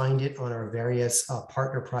can find it on our various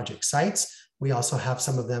partner project sites. We also have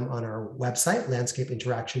some of them on our website,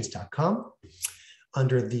 landscapeinteractions.com,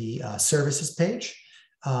 under the services page.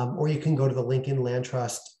 Or you can go to the Lincoln Land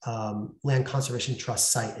Trust, Land Conservation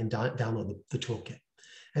Trust site and download the toolkit.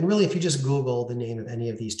 And really, if you just Google the name of any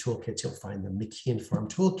of these toolkits, you'll find them. McKeon Farm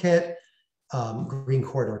Toolkit, Green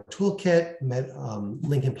Corridor Toolkit,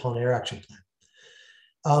 Lincoln Pollinator Action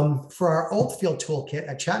Plan. For our Oldfield Toolkit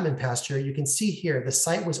at Chapman Pasture, you can see here, the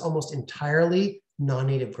site was almost entirely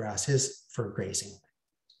non-native grasses for grazing.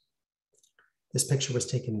 This picture was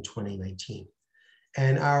taken in 2019.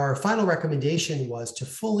 And our final recommendation was to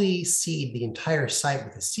fully seed the entire site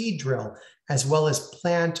with a seed drill, as well as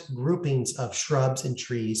plant groupings of shrubs and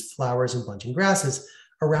trees, flowers and bunching grasses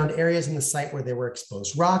around areas in the site where there were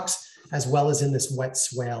exposed rocks, as well as in this wet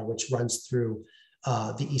swale, which runs through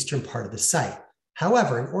the eastern part of the site.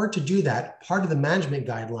 However, in order to do that, part of the management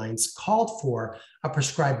guidelines called for a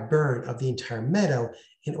prescribed burn of the entire meadow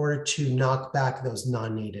in order to knock back those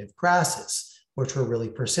non-native grasses, which were really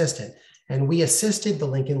persistent. And we assisted the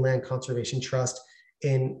Lincoln Land Conservation Trust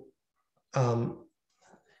in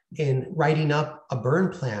writing up a burn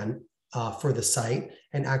plan for the site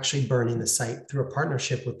and actually burning the site through a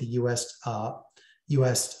partnership with the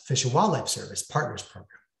U.S. Fish and Wildlife Service Partners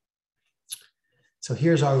Program. So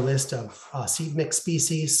here's our list of seed mix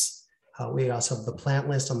species. We also have the plant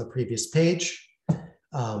list on the previous page.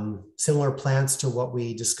 Similar plants to what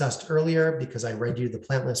we discussed earlier, because I read you the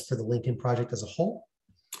plant list for the Lincoln project as a whole.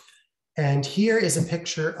 And here is a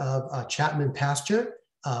picture of Chapman Pasture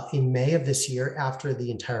in May of this year after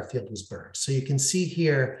the entire field was burned. So you can see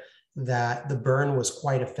here that the burn was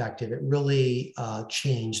quite effective. It really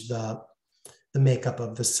changed the makeup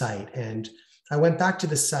of the site. And I went back to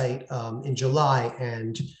the site in July,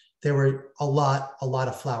 and there were a lot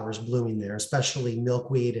of flowers blooming there, especially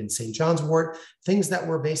milkweed and St. John's wort, things that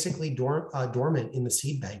were basically dormant in the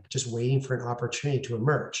seed bank, just waiting for an opportunity to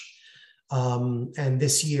emerge. And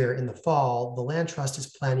this year in the fall, the Land Trust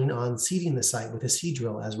is planning on seeding the site with a seed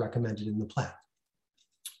drill as recommended in the plan.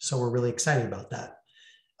 So we're really excited about that.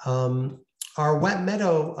 Our wet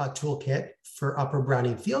meadow toolkit for Upper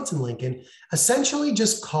Browning Fields in Lincoln essentially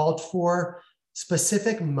just called for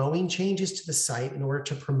specific mowing changes to the site in order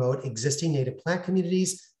to promote existing native plant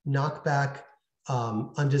communities, knock back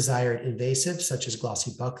undesired invasives such as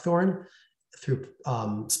glossy buckthorn through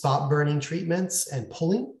spot burning treatments and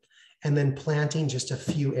pulling, and then planting just a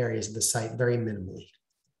few areas of the site very minimally.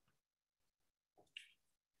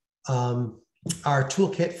 Our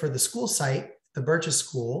toolkit for the school site, the Burgess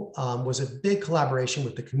School, was a big collaboration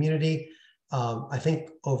with the community. I think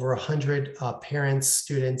over 100 parents,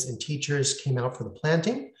 students, and teachers came out for the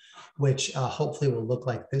planting, which hopefully will look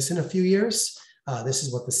like this in a few years. This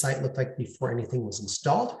is what the site looked like before anything was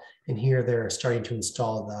installed. And here they're starting to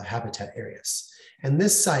install the habitat areas. And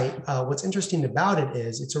this site, what's interesting about it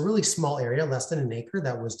is it's a really small area, less than an acre,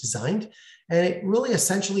 that was designed. And it really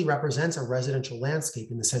essentially represents a residential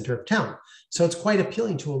landscape in the center of town. So it's quite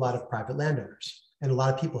appealing to a lot of private landowners. And a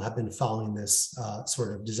lot of people have been following this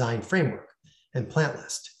sort of design framework and plant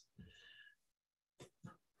list.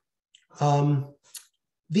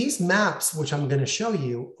 These maps, which I'm going to show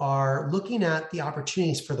you, are looking at the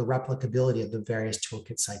opportunities for the replicability of the various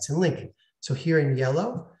toolkit sites in Lincoln. So here in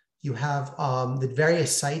yellow, you have the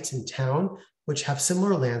various sites in town which have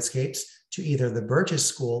similar landscapes to either the Burgess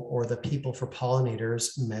School or the People for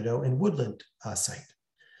Pollinators Meadow and Woodland site.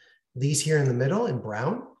 These here in the middle in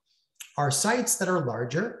brown are sites that are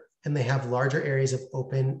larger, and they have larger areas of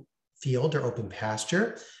open field or open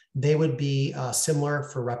pasture. They would be similar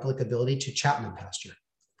for replicability to Chapman Pasture.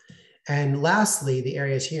 And lastly, the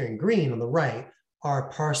areas here in green on the right are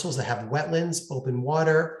parcels that have wetlands, open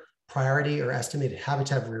water, priority or estimated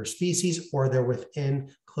habitat of rare species, or they're within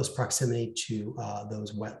close proximity to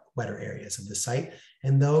those wetter areas of the site.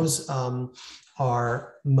 And those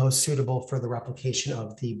are most suitable for the replication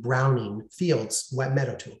of the Browning Fields wet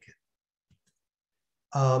meadow toolkit.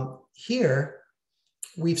 Here,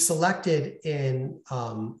 we've selected in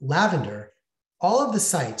lavender all of the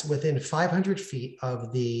sites within 500 feet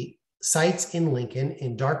of the sites in Lincoln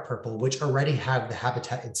in dark purple, which already have the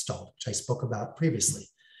habitat installed, which I spoke about previously.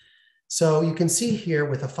 So you can see here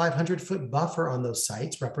with a 500-foot buffer on those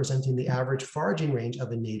sites representing the average foraging range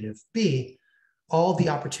of a native bee, all the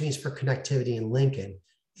opportunities for connectivity in Lincoln,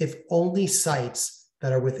 if only sites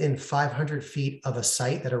that are within 500 feet of a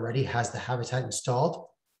site that already has the habitat installed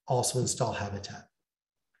also install habitat.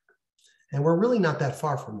 And we're really not that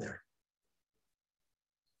far from there.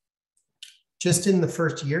 Just in the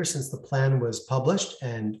first year since the plan was published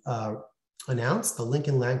and announced, the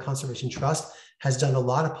Lincoln Land Conservation Trust has done a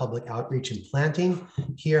lot of public outreach and planting.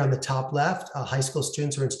 Here on the top left, high school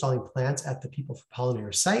students are installing plants at the People for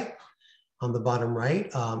Pollinators site. On the bottom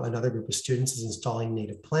right, another group of students is installing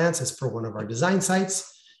native plants as for one of our design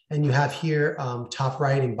sites. And you have here, top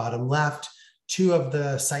right and bottom left, two of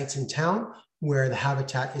the sites in town where the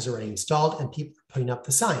habitat is already installed and people are putting up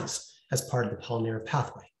the signs as part of the pollinator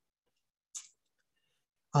pathway.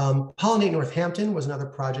 Pollinate Northampton was another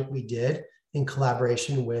project we did in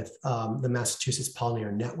collaboration with the Massachusetts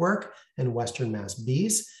Pollinator Network and Western Mass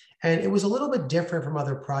Bees. And it was a little bit different from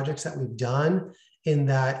other projects that we've done in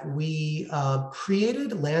that we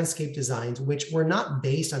created landscape designs which were not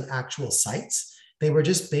based on actual sites. They were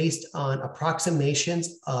just based on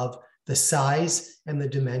approximations of the size and the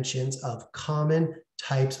dimensions of common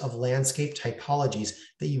types of landscape typologies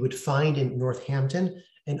that you would find in Northampton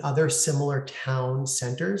and other similar town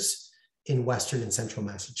centers in Western and Central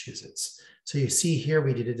Massachusetts. So you see here,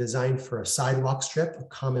 we did a design for a sidewalk strip, a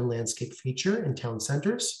common landscape feature in town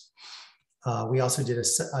centers. We also did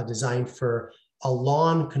a design for a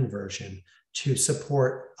lawn conversion to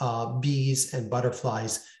support bees and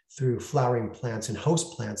butterflies through flowering plants and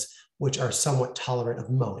host plants, which are somewhat tolerant of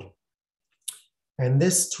mowing. And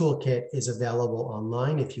this toolkit is available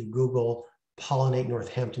online if you Google Pollinate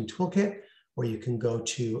Northampton Toolkit, or you can go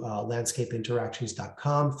to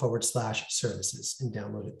landscapeinteractions.com/services and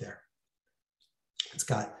download it there. It's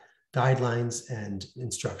got guidelines and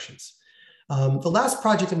instructions. The last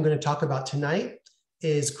project I'm going to talk about tonight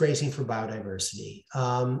is Grazing for Biodiversity.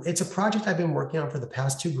 It's a project I've been working on for the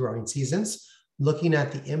past 2 growing seasons, looking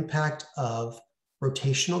at the impact of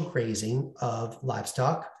rotational grazing of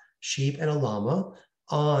livestock, sheep, and a llama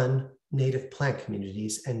on native plant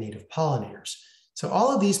communities and native pollinators. So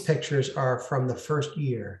all of these pictures are from the first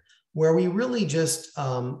year where we really just,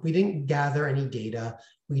 we didn't gather any data.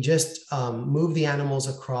 We just moved the animals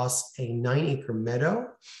across a 9-acre meadow,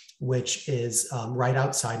 which is right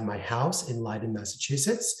outside my house in Leiden,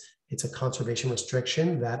 Massachusetts. It's a conservation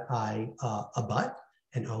restriction that I abut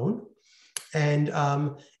and own. And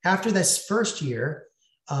after this first year,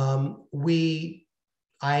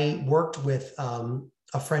 I worked with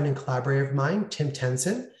a friend and collaborator of mine, Tim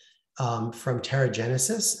Tenson, from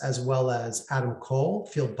Terragenesis, as well as Adam Cole,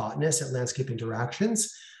 field botanist at Landscape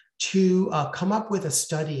Interactions, to come up with a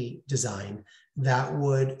study design that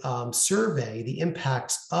would survey the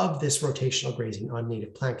impacts of this rotational grazing on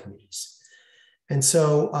native plant communities. And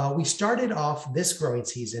so we started off this growing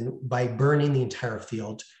season by burning the entire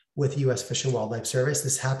field with U.S. Fish and Wildlife Service.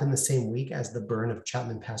 This happened the same week as the burn of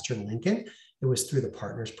Chapman Pasture in Lincoln. It was through the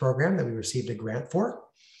Partners Program that we received a grant for.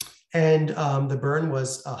 And the burn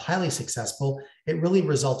was highly successful. It really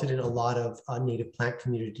resulted in a lot of native plant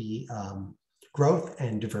community growth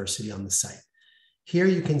and diversity on the site. Here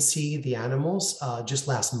you can see the animals just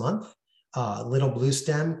last month. Little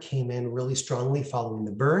bluestem came in really strongly following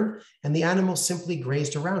the burn, and the animals simply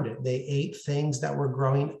grazed around it. They ate things that were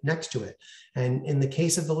growing next to it. And in the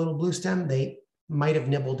case of the little bluestem, they might have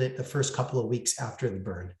nibbled it the first couple of weeks after the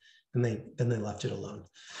burn, and then they left it alone.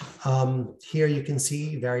 Here you can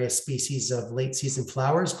see various species of late season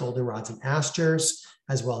flowers, goldenrods and asters,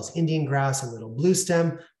 as well as Indian grass and little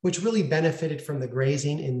bluestem, which really benefited from the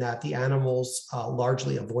grazing in that the animals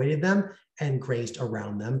largely avoided them and grazed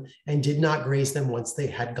around them and did not graze them once they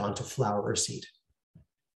had gone to flower or seed.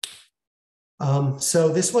 So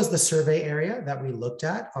this was the survey area that we looked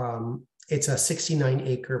at. It's a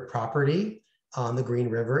 69-acre property on the Green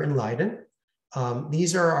River in Leiden.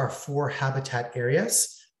 These are our 4 habitat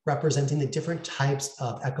areas representing the different types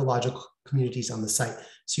of ecological communities on the site.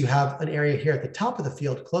 So you have an area here at the top of the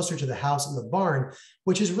field, closer to the house and the barn,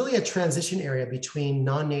 which is really a transition area between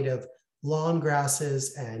non-native lawn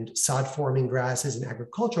grasses and sod-forming grasses and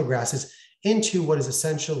agricultural grasses into what is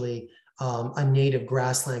essentially a native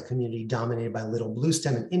grassland community dominated by little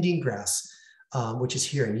bluestem and Indian grass, which is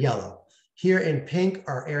here in yellow. Here in pink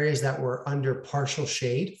are areas that were under partial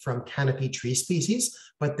shade from canopy tree species,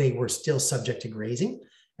 but they were still subject to grazing.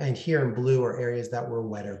 And here in blue are areas that were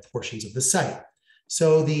wetter portions of the site.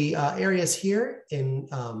 So the areas here in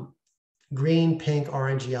green, pink,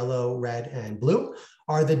 orange, yellow, red, and blue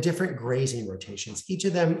are the different grazing rotations. Each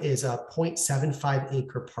of them is a 0.75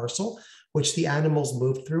 acre parcel, which the animals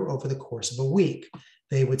moved through over the course of a week.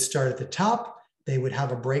 They would start at the top. They would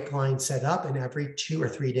have a break line set up, and every 2 or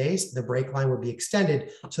 3 days, the break line would be extended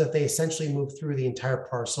so that they essentially move through the entire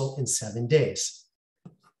parcel in 7 days.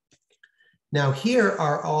 Now, here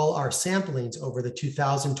are all our samplings over the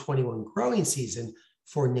 2021 growing season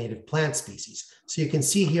for native plant species. So you can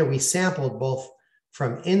see here, we sampled both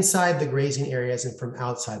from inside the grazing areas and from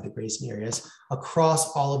outside the grazing areas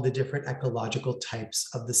across all of the different ecological types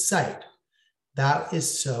of the site. That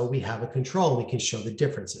is so we have a control and we can show the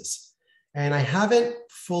differences. And I haven't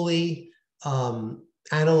fully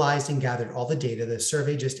analyzed and gathered all the data. The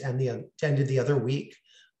survey just ended the other week,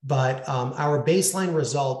 but our baseline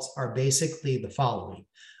results are basically the following.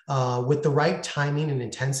 With the right timing and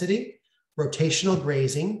intensity, Rotational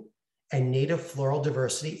grazing and native floral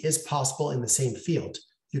diversity is possible in the same field.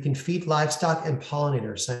 You can feed livestock and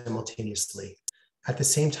pollinators simultaneously, at the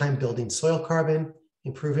same time building soil carbon,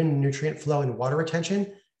 improving nutrient flow and water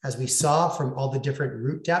retention, as we saw from all the different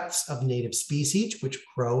root depths of native species which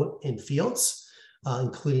grow in fields,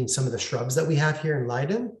 including some of the shrubs that we have here in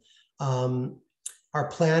Leiden. Our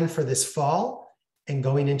plan for this fall and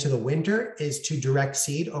going into the winter is to direct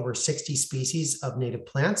seed over 60 species of native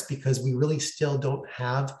plants, because we really still don't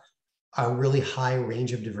have a really high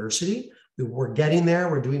range of diversity. We're getting there,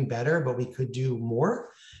 we're doing better, but we could do more.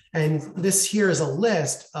 And this here is a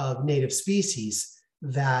list of native species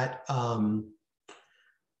that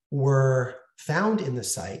were found in the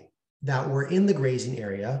site, that were in the grazing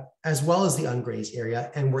area, as well as the ungrazed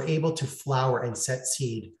area, and were able to flower and set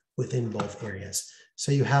seed within both areas.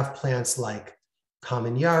 So you have plants like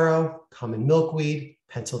common yarrow, common milkweed,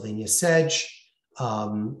 Pennsylvania sedge,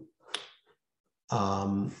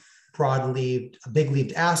 broad-leaved,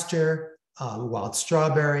 big-leaved aster, wild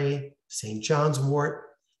strawberry, St. John's wort,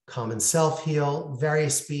 common self-heal,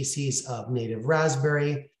 various species of native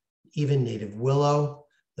raspberry, even native willow,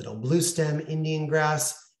 little bluestem, Indian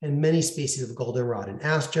grass, and many species of goldenrod and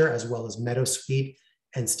aster, as well as meadowsweet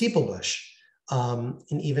and steeplebush,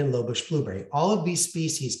 and even lowbush blueberry. All of these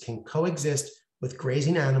species can coexist with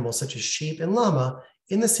grazing animals such as sheep and llama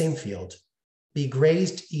in the same field, be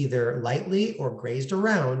grazed either lightly or grazed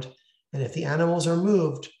around, and if the animals are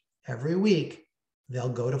moved every week, they'll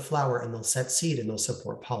go to flower and they'll set seed and they'll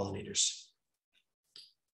support pollinators.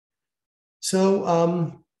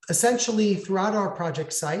 So essentially throughout our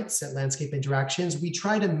project sites at Landscape Interactions, we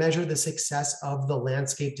try to measure the success of the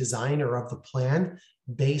landscape design or of the plan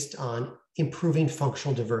based on improving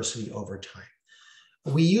functional diversity over time.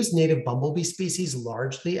 We use native bumblebee species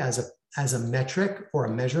largely as a metric or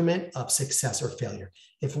a measurement of success or failure.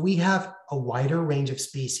 If we have a wider range of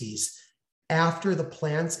species after the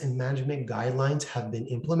plans and management guidelines have been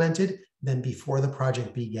implemented than before the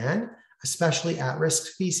project began, especially at-risk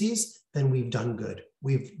species, then we've done good.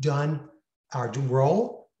 We've done our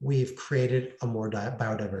role. We've created a more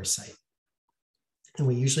biodiverse site. And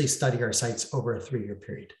we usually study our sites over a 3-year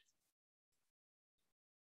period.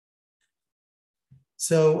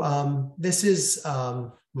 So this is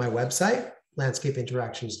my website,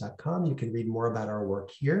 landscapeinteractions.com. You can read more about our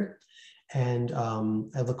work here. And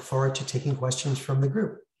I look forward to taking questions from the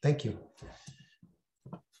group. Thank you.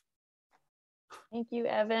 Thank you,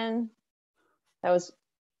 Evan. That was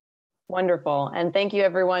wonderful. And thank you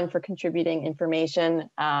everyone for contributing information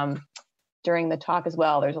during the talk as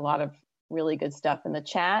well. There's a lot of really good stuff in the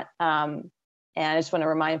chat. And I just want to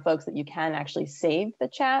remind folks that you can actually save the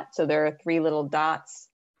chat. So there are 3 little dots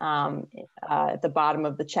at the bottom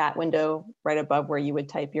of the chat window, right above where you would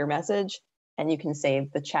type your message. And you can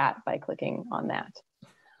save the chat by clicking on that.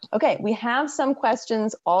 Okay, we have some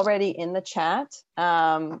questions already in the chat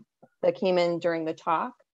that came in during the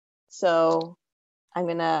talk. So I'm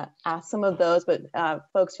gonna ask some of those, but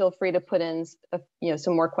folks feel free to put in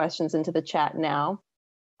some more questions into the chat now.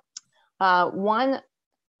 One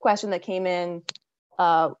question that came in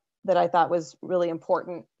that I thought was really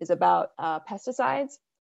important is about pesticides.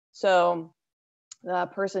 So the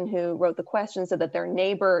person who wrote the question said that their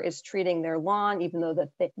neighbor is treating their lawn even though that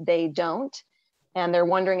they don't. And they're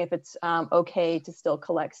wondering if it's okay to still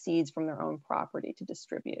collect seeds from their own property to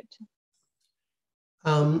distribute.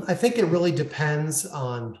 I think it really depends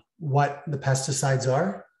on what the pesticides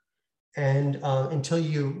are. And until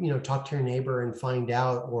you talk to your neighbor and find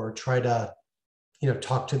out, or try to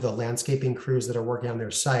talk to the landscaping crews that are working on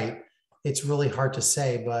their site, it's really hard to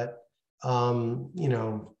say. But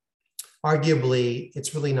arguably,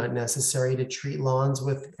 it's really not necessary to treat lawns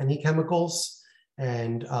with any chemicals.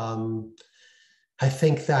 And I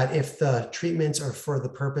think that if the treatments are for the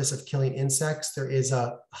purpose of killing insects, there is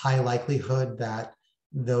a high likelihood that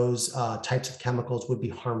those types of chemicals would be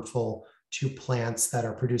harmful to plants that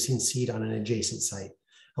are producing seed on an adjacent site,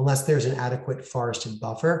 unless there's an adequate forested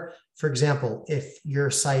buffer. For example, if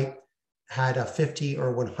your site had a 50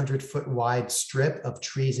 or 100 foot wide strip of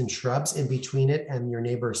trees and shrubs in between it and your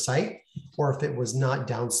neighbor's site, or if it was not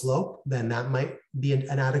downslope, then that might be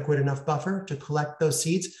an adequate enough buffer to collect those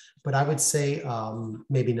seeds. But I would say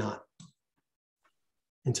maybe not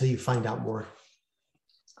until you find out more.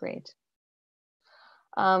 Great.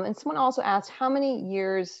 And someone also asked, how many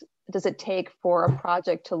years does it take for a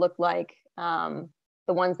project to look like the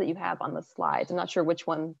ones that you have on the slides? I'm not sure which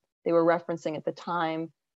one they were referencing at the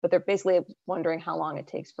time, but they're basically wondering how long it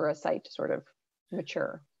takes for a site to sort of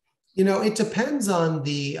mature. It depends on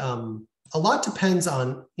a lot depends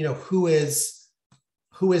on, who is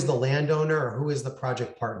the landowner or who is the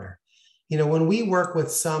project partner. when we work with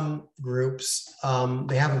some groups,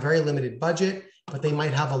 they have a very limited budget, but they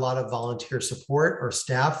might have a lot of volunteer support or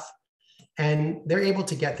staff, and they're able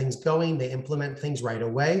to get things going. They implement things right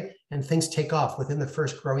away, and things take off. Within the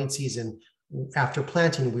first growing season, after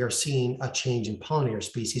planting, we are seeing a change in pollinator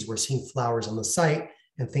species. We're seeing flowers on the site,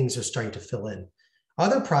 and things are starting to fill in.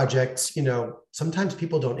 Other projects, sometimes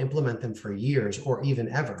people don't implement them for years or even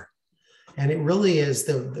ever. And it really is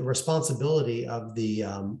the responsibility of the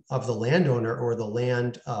landowner or the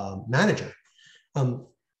land manager.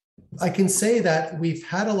 I can say that we've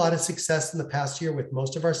had a lot of success in the past year with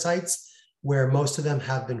most of our sites, where most of them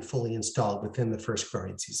have been fully installed within the first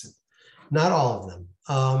growing season. Not all of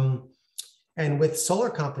them. And with solar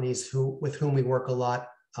companies with whom we work a lot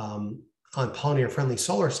on pollinator-friendly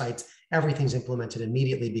solar sites, everything's implemented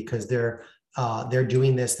immediately because they're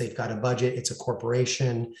doing this. They've got a budget. It's a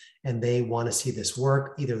corporation, and they want to see this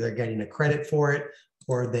work. Either they're getting a credit for it,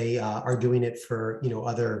 or they are doing it for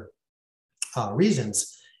other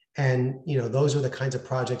reasons. And those are the kinds of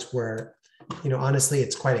projects where honestly,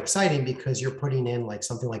 it's quite exciting because you're putting in like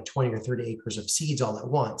something like 20 or 30 acres of seeds all at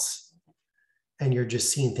once, and you're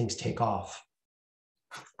just seeing things take off.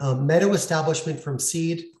 Meadow establishment from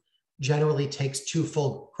seed generally takes 2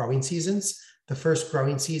 full growing seasons. The first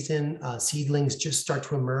growing season, seedlings just start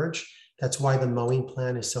to emerge. That's why the mowing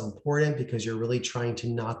plan is so important, because you're really trying to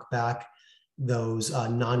knock back those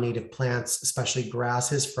non-native plants, especially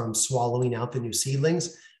grasses, from swallowing out the new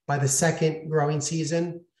seedlings. By the second growing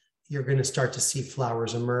season, you're going to start to see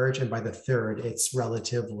flowers emerge, and by the third, it's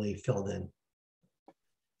relatively filled in.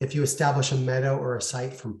 If you establish a meadow or a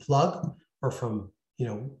site from plug or from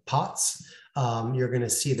pots, you're going to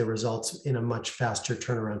see the results in a much faster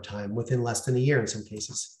turnaround time, within less than a year in some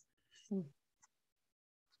cases.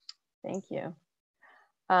 Thank you.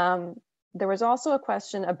 There was also a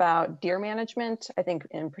question about deer management, I think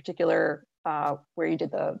in particular where you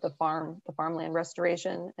did the farmland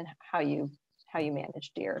restoration and how you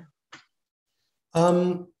manage deer.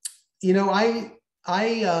 I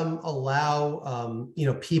allow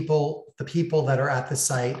the people that are at the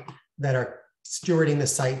site, that are stewarding the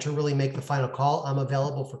site, to really make the final call. I'm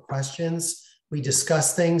available for questions. We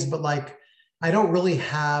discuss things, but I don't really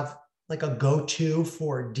have a go-to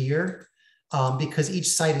for deer because each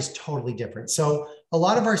site is totally different. So a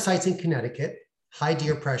lot of our sites in Connecticut, high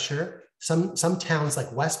deer pressure. Some towns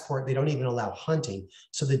like Westport, they don't even allow hunting.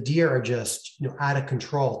 So the deer are just out of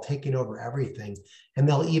control, taking over everything. And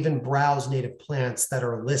they'll even browse native plants that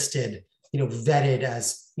are listed, vetted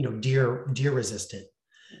as deer resistant.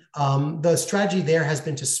 The strategy there has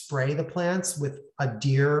been to spray the plants with a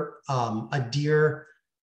deer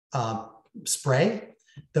spray.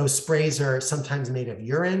 Those sprays are sometimes made of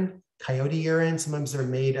urine, coyote urine. Sometimes they're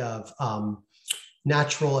made of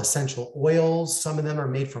natural essential oils. Some of them are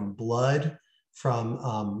made from blood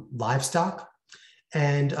from livestock.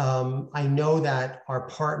 And I know that our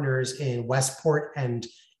partners in Westport and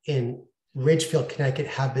in Ridgefield, Connecticut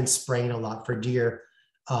have been spraying a lot for deer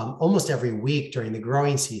almost every week during the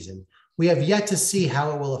growing season. We have yet to see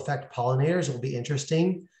how it will affect pollinators. It will be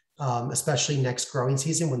interesting, especially next growing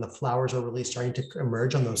season when the flowers are really starting to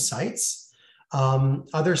emerge on those sites.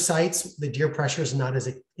 Other sites, the deer pressure is not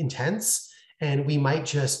as intense, and we might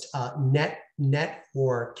just net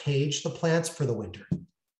or cage the plants for the winter,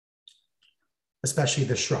 especially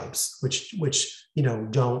the shrubs, which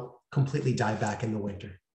don't completely die back in the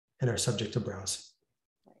winter and are subject to browse.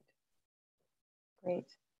 Great.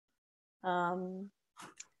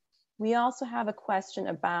 We also have a question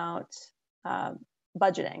about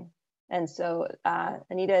budgeting. And so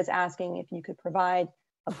Anita is asking if you could provide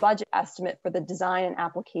a budget estimate for the design and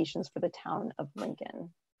applications for the town of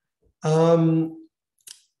Lincoln. I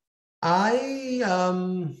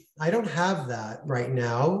don't have that right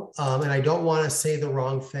now, and I don't want to say the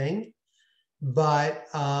wrong thing, but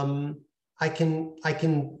I can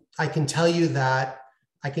tell you that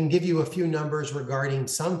I can give you a few numbers regarding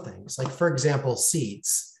some things. Like, for example,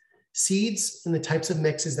 seeds. Seeds and the types of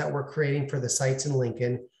mixes that we're creating for the sites in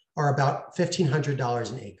Lincoln are about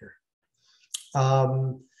 $1,500 an acre.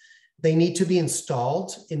 They need to be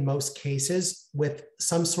installed in most cases with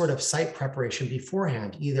some sort of site preparation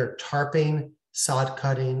beforehand, either tarping, sod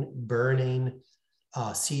cutting, burning,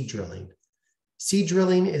 seed drilling. Seed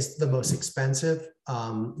drilling is the most expensive.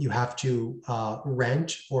 You have to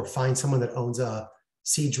rent or find someone that owns a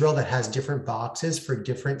seed drill that has different boxes for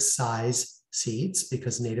different size seeds,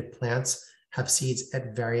 because native plants have seeds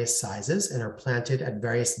at various sizes and are planted at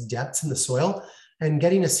various depths in the soil. And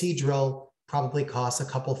getting a seed drill probably costs a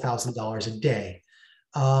couple $1,000s a day.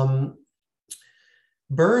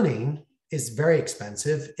 Burning is very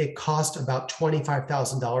expensive. It cost about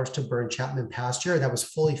 $25,000 to burn Chapman pasture. That was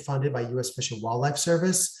fully funded by U.S. Fish and Wildlife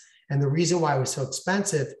Service. And the reason why it was so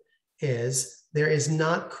expensive is there is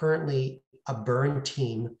not currently a burn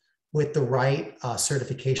team with the right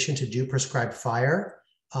certification to do prescribed fire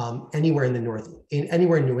anywhere in the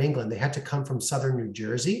anywhere in New England. They had to come from southern New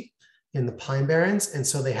Jersey in the Pine Barrens, and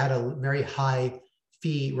so they had a very high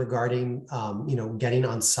fee regarding getting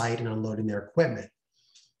on site and unloading their equipment.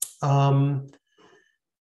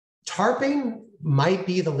 Tarping might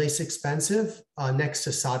be the least expensive next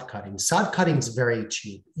to sod cutting. Sod cutting is very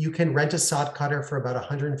cheap. You can rent a sod cutter for about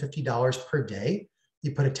 $150 per day.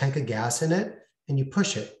 You put a tank of gas in it and you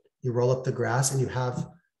push it. You roll up the grass and you have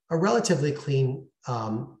a relatively clean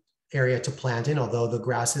area to plant in, although the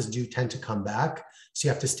grasses do tend to come back. So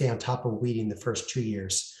you have to stay on top of weeding the first 2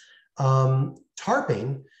 years.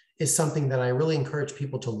 Tarping is something that I really encourage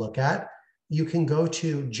people to look at. You can go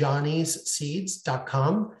to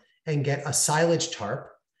johnnyseeds.com and get a silage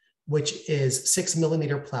tarp, which is 6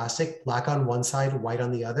 millimeter plastic, black on one side, white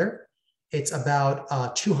on the other. It's about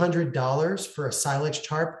 $200 for a silage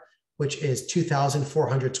tarp, which is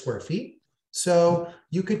 2,400 square feet. So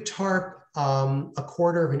you could tarp a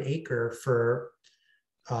quarter of an acre for,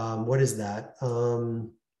 what is that?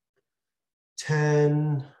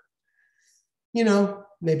 10,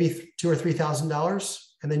 maybe $2,000 or $3,000.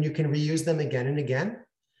 And then you can reuse them again and again.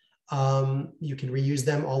 You can reuse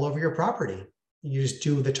them all over your property. You just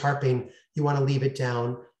do the tarping. You want to leave it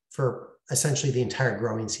down for essentially the entire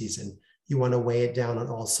growing season. You want to weigh it down on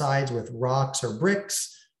all sides with rocks or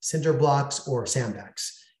bricks, cinder blocks, or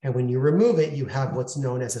sandbags. And when you remove it, you have what's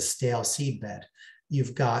known as a stale seed bed.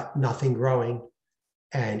 You've got nothing growing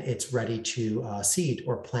and it's ready to seed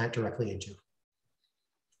or plant directly into.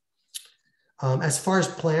 As far as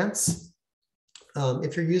plants,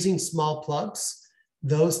 if you're using small plugs,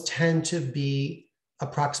 those tend to be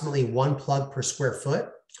approximately 1 plug per square foot.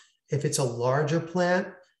 If it's a larger plant,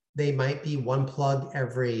 they might be 1 plug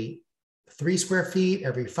every 3 square feet,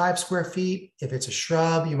 every 5 square feet. If it's a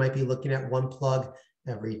shrub, you might be looking at 1 plug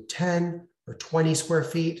every 10 or 20 square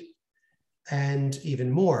feet and even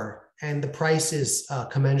more. And the price is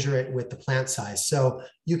commensurate with the plant size. So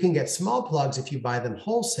you can get small plugs if you buy them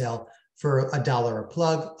wholesale for $1 a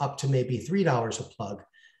plug, up to maybe $3 a plug.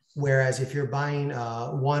 Whereas if you're buying a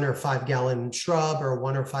 1 or 5 gallon shrub or a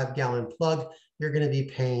 1 or 5 gallon plug, you're going to be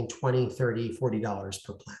paying $20, $30, $40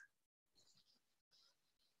 per plant.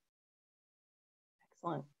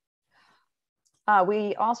 Excellent.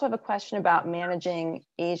 We also have a question about managing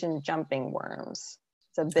Asian jumping worms.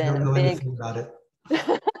 It's been I don't know big... anything about it.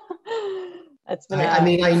 It's been I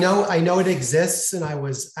mean, I know it exists, and I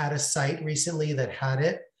was at a site recently that had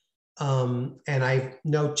it. And I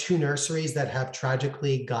know 2 nurseries that have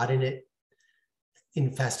tragically gotten it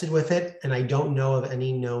infested with it. And I don't know of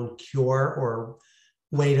any known cure or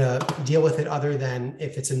way to deal with it other than,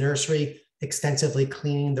 if it's a nursery, extensively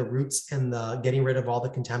cleaning the roots and getting rid of all the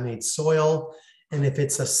contaminated soil. And if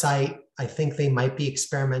it's a site, I think they might be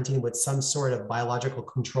experimenting with some sort of biological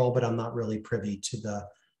control, but I'm not really privy to the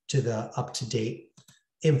up-to-date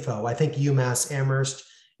info. I think UMass Amherst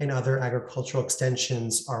and other agricultural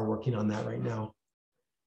extensions are working on that right now.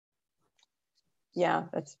 Yeah,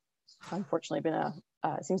 that's unfortunately been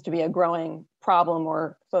seems to be a growing problem,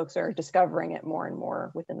 or folks are discovering it more and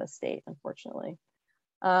more within the state, unfortunately.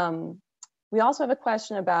 We also have a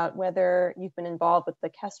question about whether you've been involved with the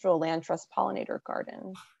Kestrel Land Trust Pollinator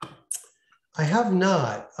Garden. I have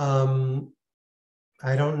not.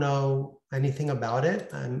 I don't know anything about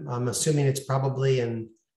it. I'm assuming it's probably in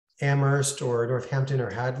Amherst or Northampton or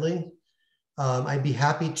Hadley. I'd be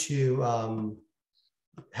happy to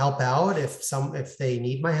help out if they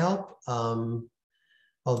need my help.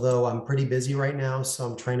 Although I'm pretty busy right now, so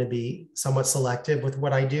I'm trying to be somewhat selective with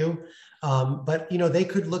what I do. But they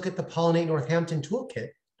could look at the Pollinate Northampton toolkit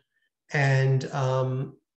and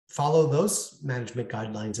follow those management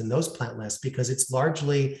guidelines and those plant lists, because it's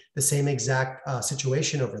largely the same exact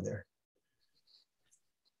situation over there.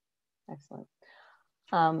 Excellent.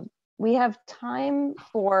 We have time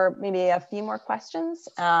for maybe a few more questions,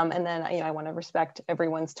 and then I want to respect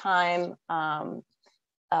everyone's time, and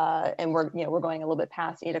we're going a little bit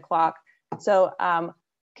past 8 o'clock. So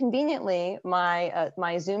conveniently,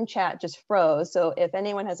 my Zoom chat just froze. So if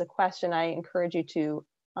anyone has a question, I encourage you to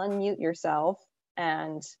unmute yourself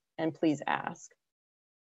and please ask.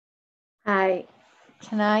 Hi,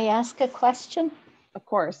 can I ask a question? Of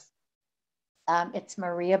course. It's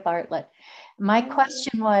Maria Bartlett. My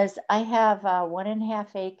question was, I have a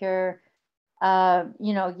 1.5 acre,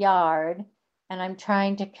 yard, and I'm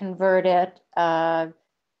trying to convert it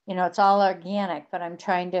it's all organic, but I'm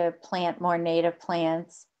trying to plant more native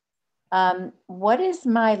plants. What is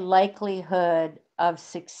my likelihood of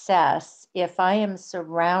success if I am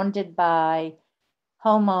surrounded by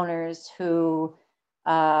homeowners who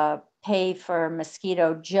pay for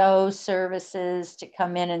Mosquito Joe services to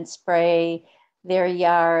come in and spray their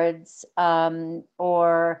yards,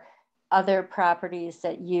 or other properties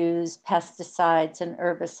that use pesticides and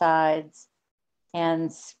herbicides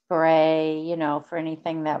and spray, for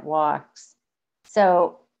anything that walks?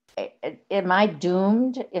 So am I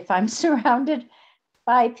doomed if I'm surrounded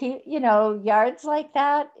by yards like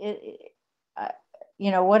that?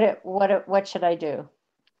 What should I do?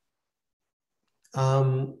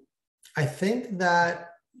 I think that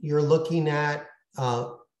you're looking at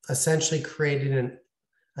essentially creating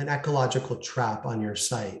an ecological trap on your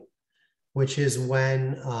site, which is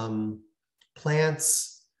when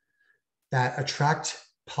plants that attract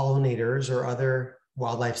pollinators or other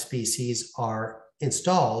wildlife species are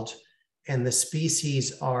installed, and the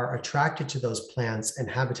species are attracted to those plants and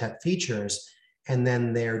habitat features, and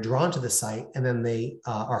then they're drawn to the site, and then they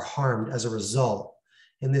are harmed as a result.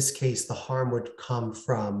 In this case, the harm would come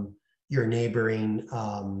from your neighboring,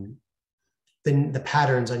 the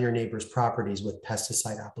patterns on your neighbor's properties with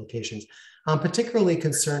pesticide applications. I'm particularly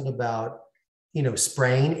concerned about,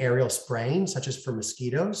 spraying, aerial spraying, such as for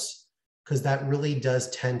mosquitoes, because that really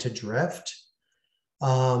does tend to drift.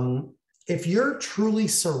 If you're truly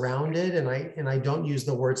surrounded, and I don't use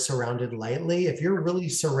the word surrounded lightly, if you're really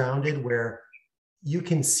surrounded where you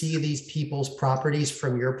can see these people's properties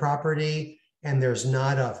from your property, and there's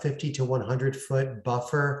not a 50 to 100 foot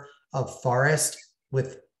buffer of forest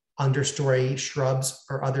with understory shrubs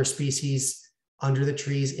or other species under the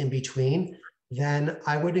trees in between, then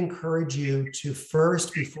I would encourage you to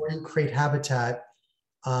first, before you create habitat,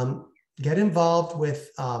 get involved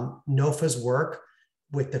with NOFA's work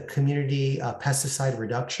with the community pesticide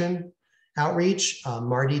reduction outreach.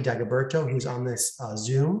 Marty Dagoberto, who's on this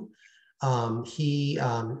Zoom, he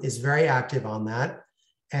is very active on that.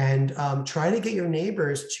 And try to get your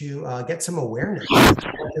neighbors to get some awareness of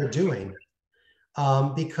what they're doing.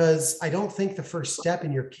 Because I don't think the first step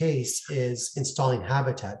in your case is installing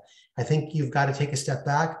habitat. I think you've got to take a step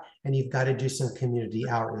back and you've got to do some community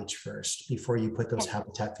outreach first before you put those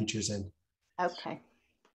habitat features in. Okay.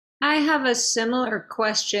 I have a similar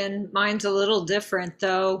question. Mine's a little different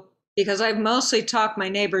though, because I've mostly talked my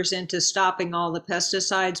neighbors into stopping all the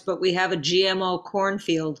pesticides, but we have a GMO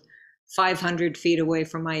cornfield 500 feet away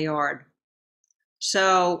from my yard.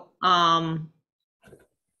 So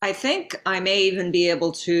I think I may even be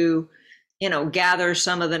able to, gather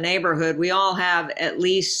some of the neighborhood. We all have at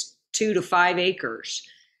least 2 to 5 acres.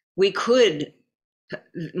 We could,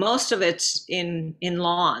 most of it's in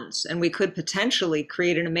lawns, and we could potentially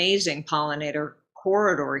create an amazing pollinator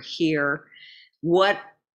corridor here. What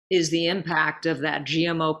is the impact of that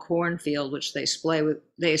GMO cornfield, which they spray with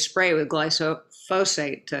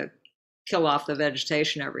glyphosate to kill off the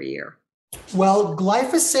vegetation every year? Well,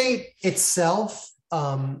 glyphosate itself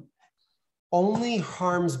only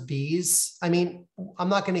harms bees. I mean, I'm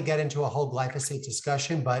not going to get into a whole glyphosate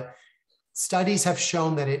discussion, but studies have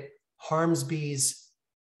shown that it harms bees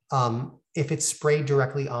if it's sprayed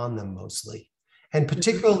directly on them mostly. And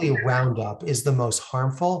particularly Roundup is the most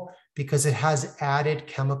harmful because it has added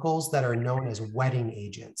chemicals that are known as wetting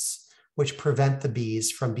agents, which prevent the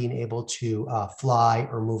bees from being able to fly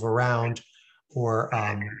or move around, or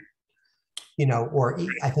or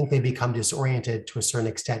I think they become disoriented to a certain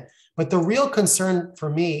extent. But the real concern for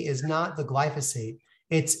me is not the glyphosate,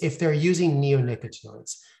 it's if they're using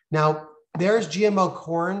neonicotinoids. Now, there's GMO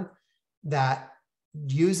corn that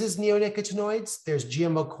uses neonicotinoids. There's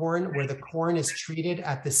GMO corn where the corn is treated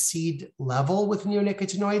at the seed level with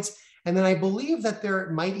neonicotinoids. And then I believe that there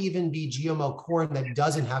might even be GMO corn that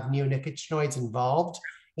doesn't have neonicotinoids involved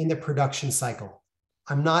in the production cycle.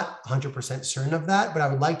 I'm not 100% certain of that, but I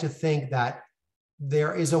would like to think that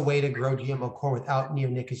there is a way to grow GMO corn without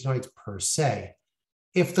neonicotinoids per se.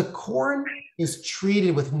 If the corn is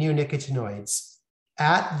treated with neonicotinoids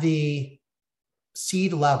at the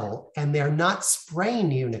seed level and they're not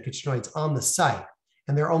spraying neonicotinoids on the site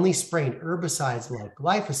and they're only spraying herbicides like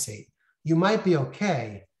glyphosate, you might be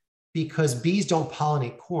okay because bees don't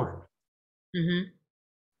pollinate corn. Mm-hmm.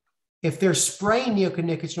 If they're spraying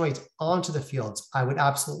neonicotinoids onto the fields, I would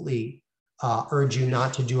absolutely urge you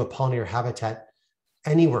not to do a pollinator habitat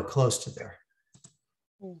anywhere close to there.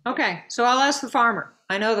 Okay, so I'll ask the farmer.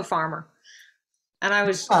 I know the farmer. And I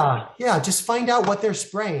was... yeah, just find out what they're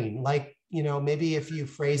spraying. Like, maybe if you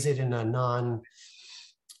phrase it in a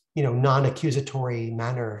non-accusatory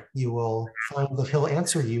manner, you will find that he'll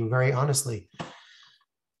answer you very honestly.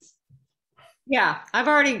 Yeah, I've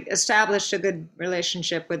already established a good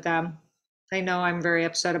relationship with them. They know I'm very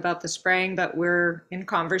upset about the spraying, but we're in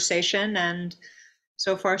conversation and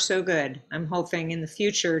so far so good. I'm hoping in the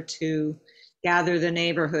future to gather the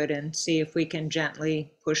neighborhood and see if we can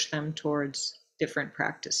gently push them towards different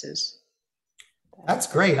practices. That's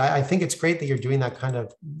great. I think it's great that you're doing that kind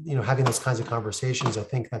of, having those kinds of conversations. I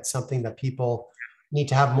think that's something that people need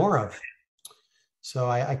to have more of. So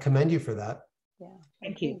I commend you for that. Yeah,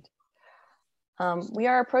 Thank you. We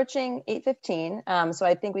are approaching 8:15, so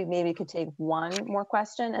I think we maybe could take one more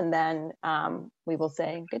question and then we will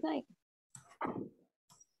say good night.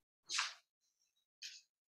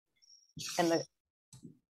 And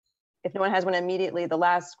if no one has one immediately, the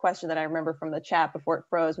last question that I remember from the chat before it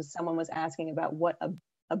froze was someone was asking about what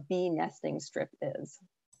a bee nesting strip is.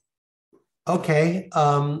 Okay,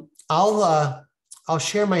 I'll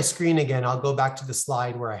share my screen again. I'll go back to the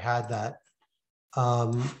slide where I had that.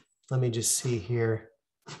 Let me just see here.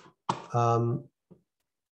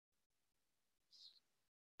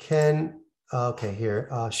 Okay,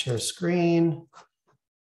 here, share screen.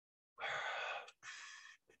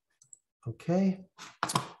 Okay,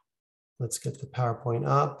 let's get the PowerPoint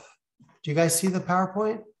up. Do you guys see the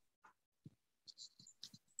PowerPoint?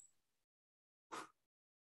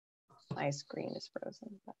 My screen is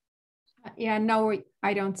frozen. Yeah, no,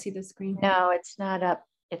 I don't see the screen. No, it's not up.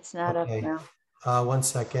 It's not Okay. up now. 1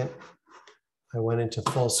 second. I went into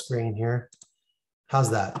full screen here.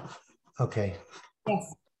 How's that? Okay.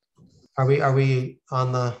 Yes. Are we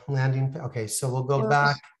on the landing? Okay, so we'll go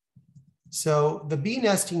back. So the bee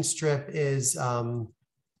nesting strip is,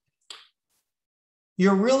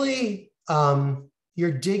 you're really,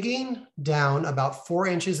 you're digging down about 4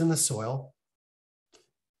 inches in the soil,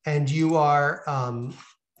 and you are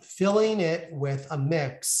filling it with a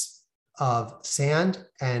mix of sand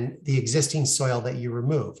and the existing soil that you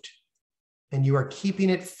removed. And you are keeping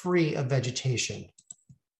it free of vegetation.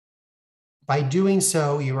 By doing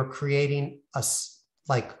so, you are creating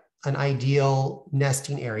an ideal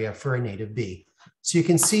nesting area for a native bee. So you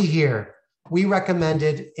can see here, we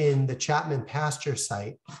recommended in the Chapman pasture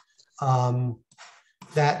site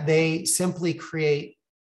that they simply create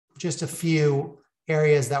just a few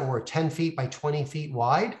areas that were 10 feet by 20 feet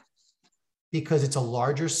wide, because it's a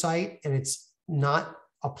larger site and it's not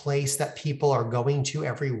a place that people are going to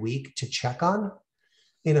every week to check on.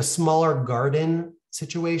 In a smaller garden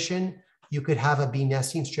situation, you could have a bee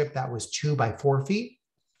nesting strip that was 2 by 4 feet.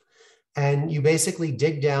 And you basically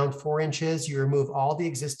dig down 4 inches, you remove all the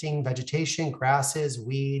existing vegetation, grasses,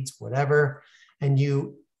 weeds, whatever, and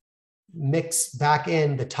you mix back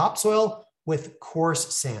in the topsoil with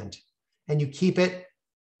coarse sand. And you keep it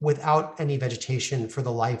without any vegetation for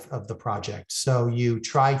the life of the project. So you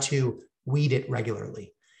try to weed it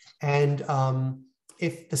regularly. And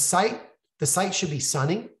if the site should be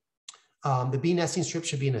sunny. The bee nesting strip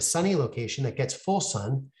should be in a sunny location that gets full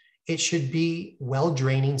sun. It should be well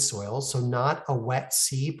draining soil, so not a wet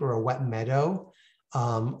seep or a wet meadow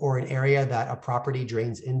or an area that a property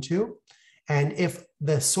drains into. And if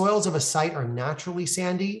the soils of a site are naturally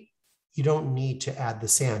sandy, you don't need to add the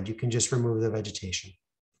sand. You can just remove the vegetation.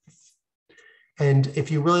 And if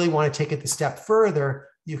you really want to take it a step further,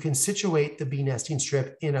 you can situate the bee nesting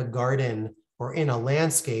strip in a garden or in a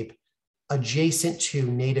landscape adjacent to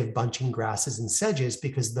native bunching grasses and sedges,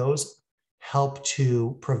 because those help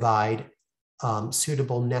to provide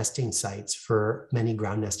suitable nesting sites for many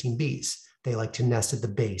ground nesting bees. They like to nest at the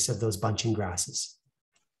base of those bunching grasses.